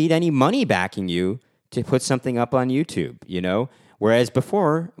 You don't need any money backing you to put something up on YouTube. Whereas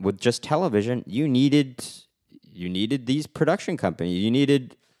before with just television, you needed these production companies. You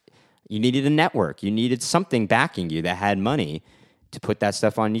needed a network. You needed something backing you that had money to put that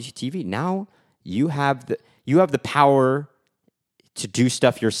stuff on TV. Now you have the power to do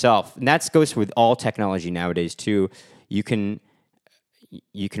stuff yourself, and that goes with all technology nowadays too. You can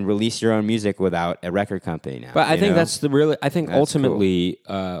release your own music without a record company now. But I think that's That's ultimately,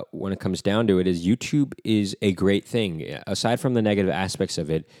 when it comes down to it, is YouTube is a great thing. Aside from the negative aspects of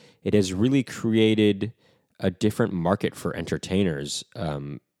it, it has really created a different market for entertainers.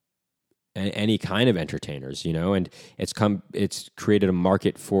 Any kind of entertainers, and it's created a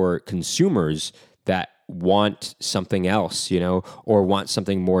market for consumers that want something else, or want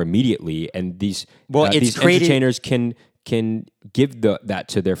something more immediately, and these entertainers can give that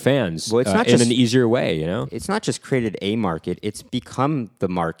to their fans it's not in just, an easier way, It's not just created a market; it's become the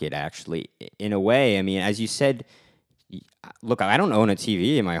market, actually, in a way. I mean, as you said, look, I don't own a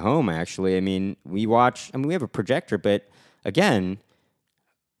TV in my home, actually. I mean, we have a projector, but again,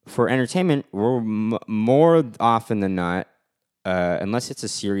 for entertainment, we're more often than not, unless it's a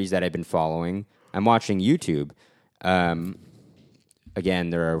series that I've been following, I'm watching YouTube. Again,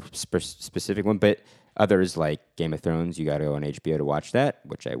 there are specific ones, but others like Game of Thrones, you got to go on HBO to watch that,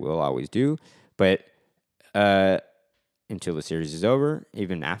 which I will always do. But until the series is over,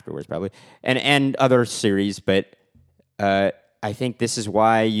 even afterwards probably, and other series. But I think this is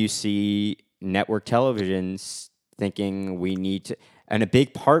why you see network televisions thinking we need to. And a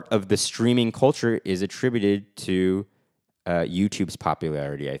big part of the streaming culture is attributed to YouTube's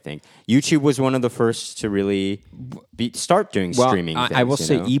popularity, I think. YouTube was one of the first to really start doing streaming things. I will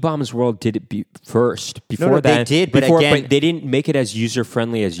say eBaum's World did it first. Before No, that, they did, but again... but they didn't make it as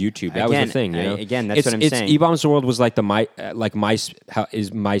user-friendly as YouTube. That was the thing, Again, that's what I'm saying. eBaum's World was like is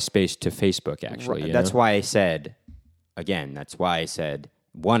MySpace to Facebook, actually. That's why I said,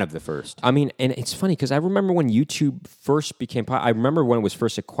 one of the first. I mean, and it's funny because I remember when YouTube first became I remember when it was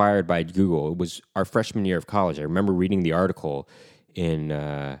first acquired by Google. It was our freshman year of college. I remember reading the article in,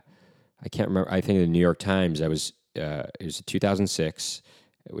 I can't remember, I think the New York Times. It was 2006.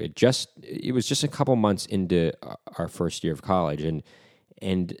 It was just a couple months into our first year of college.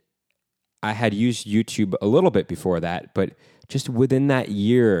 And I had used YouTube a little bit before that, but just within that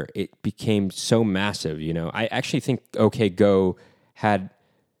year, it became so massive. I actually think OK Go had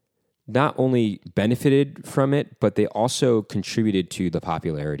not only benefited from it, but they also contributed to the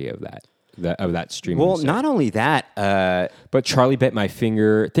popularity of that streaming. Well, site. not only that, but Charlie Bit My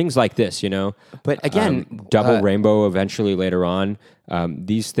Finger, things like this, But again, Double Rainbow eventually later on.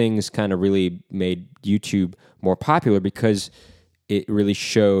 These things kind of really made YouTube more popular because it really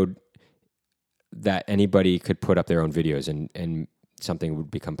showed that anybody could put up their own videos and something would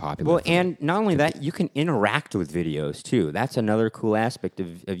become popular. Well, and not only that, you can interact with videos too. That's another cool aspect of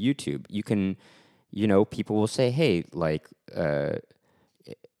YouTube. You can, people will say, hey, like,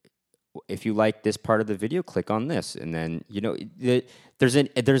 if you like this part of the video, click on this, and then there's an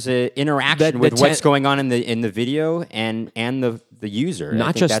interaction with what's going on in the video and the user.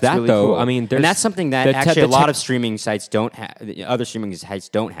 Not just that, really though. Cool. I mean, and that's something that actually a lot of streaming sites don't have. Other streaming sites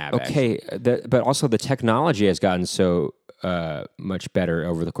don't have. Okay, but also the technology has gotten so much better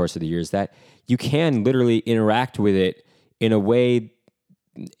over the course of the years that you can literally interact with it in a way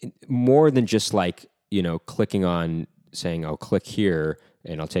more than just like clicking on saying, "Oh, click here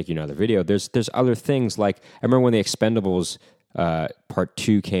and I'll take you to another video." There's other things like I remember when the Expendables Part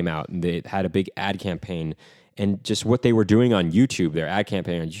 2 came out and they had a big ad campaign, and just what they were doing on YouTube, their ad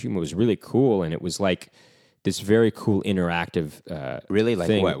campaign on YouTube was really cool, and it was like this very cool interactive really like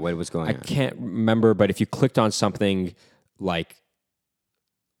thing. What was going on? I can't remember, but if you clicked on something like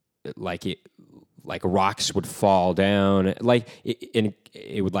rocks would fall down,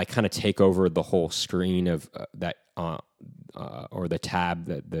 it would like kind of take over the whole screen of that or the tab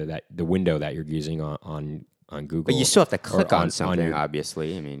the window that you're using on Google. But you still have to click on something,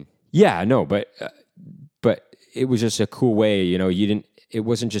 obviously. I mean, yeah, no, but it was just a cool way. It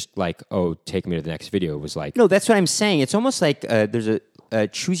wasn't just like, oh, take me to the next video. It was like, no, that's what I'm saying. It's almost like there's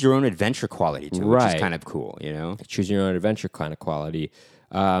choose your own adventure quality to it, which is kind of cool, you know? Choose your own adventure kind of quality.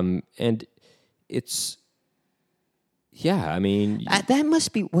 And it's, yeah, I mean... that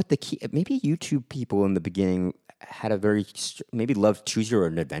must be what the key... Maybe YouTube people in the beginning had a very... Maybe loved choose your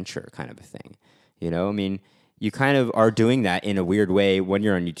own adventure kind of a thing, you know? I mean, you kind of are doing that in a weird way when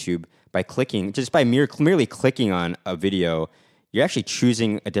you're on YouTube by clicking, just by merely clicking on a video, you're actually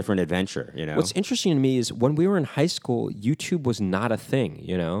choosing a different adventure, you know? What's interesting to me is when we were in high school, YouTube was not a thing,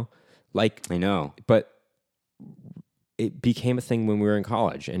 you know? Like... I know. But it became a thing when we were in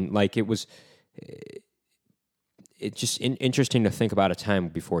college. And, like, it was... It's just interesting to think about a time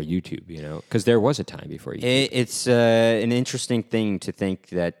before YouTube, you know? Because there was a time before YouTube. It's an interesting thing to think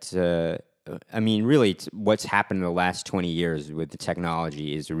that... I mean, really, what's happened in the last 20 years with the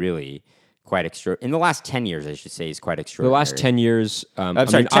technology is really quite extraordinary. In the last 10 years, I should say, is quite extraordinary. The last 10 years, sorry, I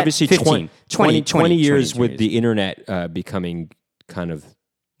mean, obviously 15, 20 years 20 with the internet becoming kind of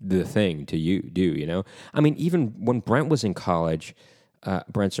the thing to do, you know? I mean, even when Brent was in college,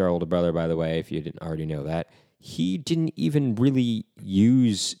 Brent's our older brother, by the way, if you didn't already know that, he didn't even really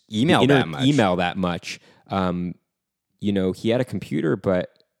use email that much. You know, he had a computer,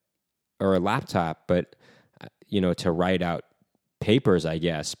 or a laptop, but, you know, to write out papers, I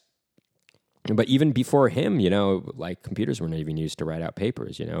guess. But even before him, you know, like computers weren't even used to write out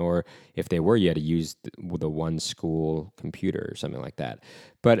papers, you know, or if they were, you had to use the one school computer or something like that.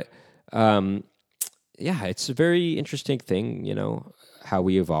 But, yeah, it's a very interesting thing, you know, how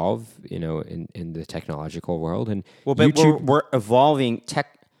we evolve, you know, in the technological world. And well, but we're evolving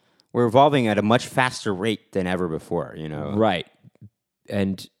we're evolving at a much faster rate than ever before, you know. Right.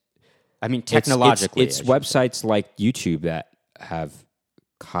 And I mean, technologically, it's websites like YouTube that have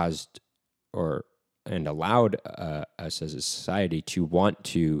caused and allowed us as a society to want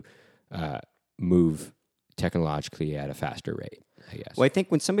to move technologically at a faster rate, I guess. Well, I think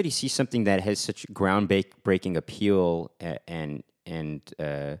when somebody sees something that has such groundbreaking appeal and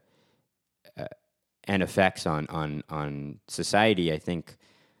effects on society, I think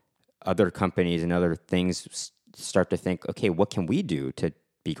other companies and other things start to think, okay, what can we do to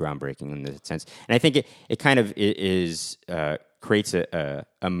be groundbreaking in that sense? And I think it kind of is creates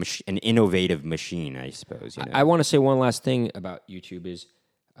an innovative machine, I suppose. You know? I want to say one last thing about YouTube is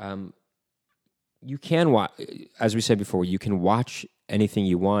you can watch, as we said before, you can watch anything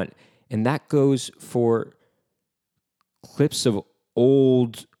you want, and that goes for clips of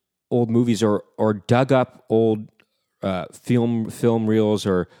old movies or dug up old film reels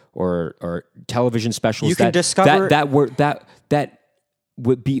or television specials. You can discover that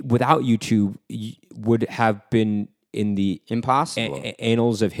would be without YouTube would have been in the impossible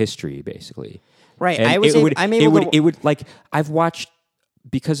annals of history, basically. Right. And I've watched,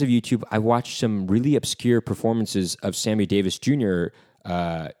 because of YouTube, I watched some really obscure performances of Sammy Davis Jr.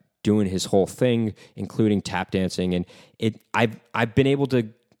 Doing his whole thing, including tap dancing, and I've been able to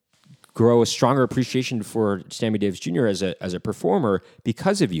grow a stronger appreciation for Sammy Davis Jr. as a performer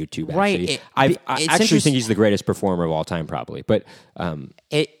because of YouTube. Actually. Right. I actually think he's the greatest performer of all time, probably. But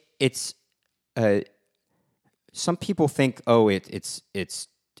it's some people think, oh, it's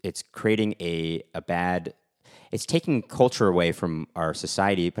creating a bad. It's taking culture away from our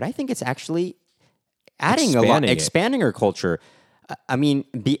society, but I think it's actually adding expanding our culture. I mean,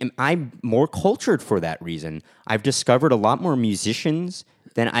 I'm more cultured for that reason. I've discovered a lot more musicians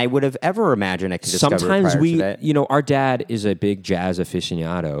than I would have ever imagined I could discover. Sometimes prior to that. You know, our dad is a big jazz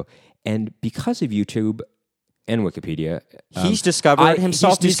aficionado, and because of YouTube and Wikipedia, he's discovered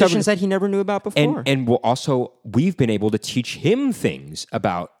musicians that he never knew about before. And we've been able to teach him things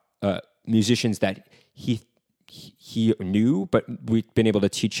about musicians that he knew, but we've been able to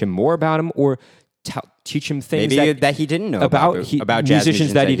teach him more about him, or teach him things that he didn't know about jazz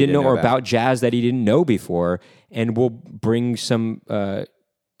musicians that he didn't know, or about jazz that he didn't know before, and we'll bring some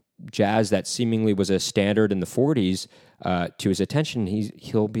jazz that seemingly was a standard in the 40s to his attention.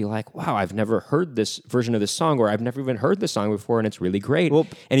 He'll be like, wow, I've never heard this version of this song, or I've never even heard this song before, and it's really great. Well,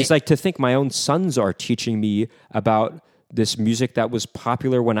 and he's like, to think my own sons are teaching me about this music that was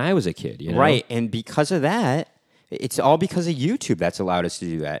popular when I was a kid. You know? Right, and because of that, it's all because of YouTube that's allowed us to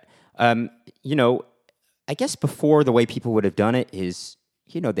do that. You know, I guess before the way people would have done it is,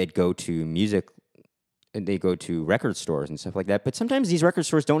 you know, they'd go to music, and they go to record stores and stuff like that. But sometimes these record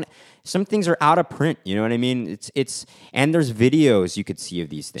stores some things are out of print. You know what I mean? And there's videos you could see of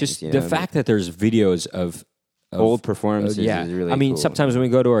these things. Just the fact that there's videos of old performances is really I mean, cool. sometimes when we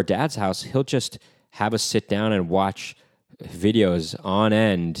go to our dad's house, he'll just have us sit down and watch videos on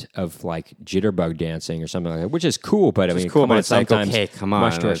end of like jitterbug dancing or something like that, which is cool. But I mean, cool, but it's like, sometimes, come on,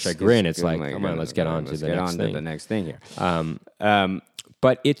 much to our chagrin, it's like, come on, let's get on to the next thing. The next thing here.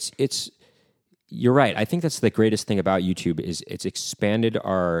 But it's you're right. I think that's the greatest thing about YouTube is it's expanded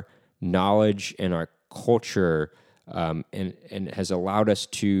our knowledge and our culture, and has allowed us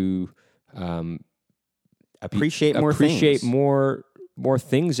to Appreciate more things. more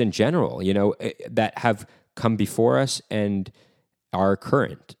things in general. You know, that have come before us and are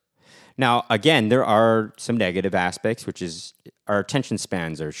current. Now, again, there are some negative aspects, which is our attention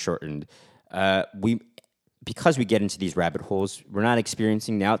spans are shortened. Because we get into these rabbit holes, we're not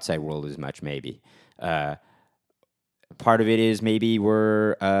experiencing the outside world as much, maybe. Part of it is maybe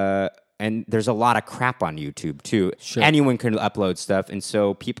and there's a lot of crap on YouTube, too. Sure. Anyone can upload stuff, and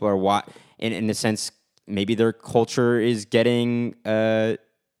so people are, in a sense, maybe their culture is getting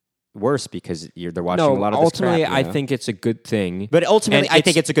worse because they're watching a lot of this crap. Ultimately, I think it's a good thing. But ultimately, I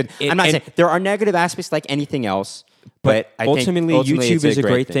think it's a good... I'm not saying... There are negative aspects like anything else, but I think ultimately YouTube is a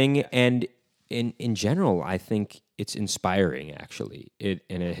great thing. Yeah. And in general, I think it's inspiring, actually. And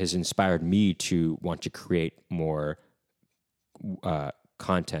it has inspired me to want to create more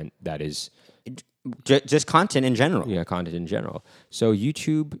content that is... Just content in general. Yeah, content in general. So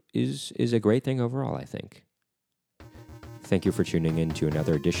YouTube is a great thing overall, I think. Thank you for tuning in to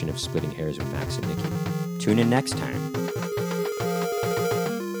another edition of Splitting Hairs with Max and Nikki. Tune in next time.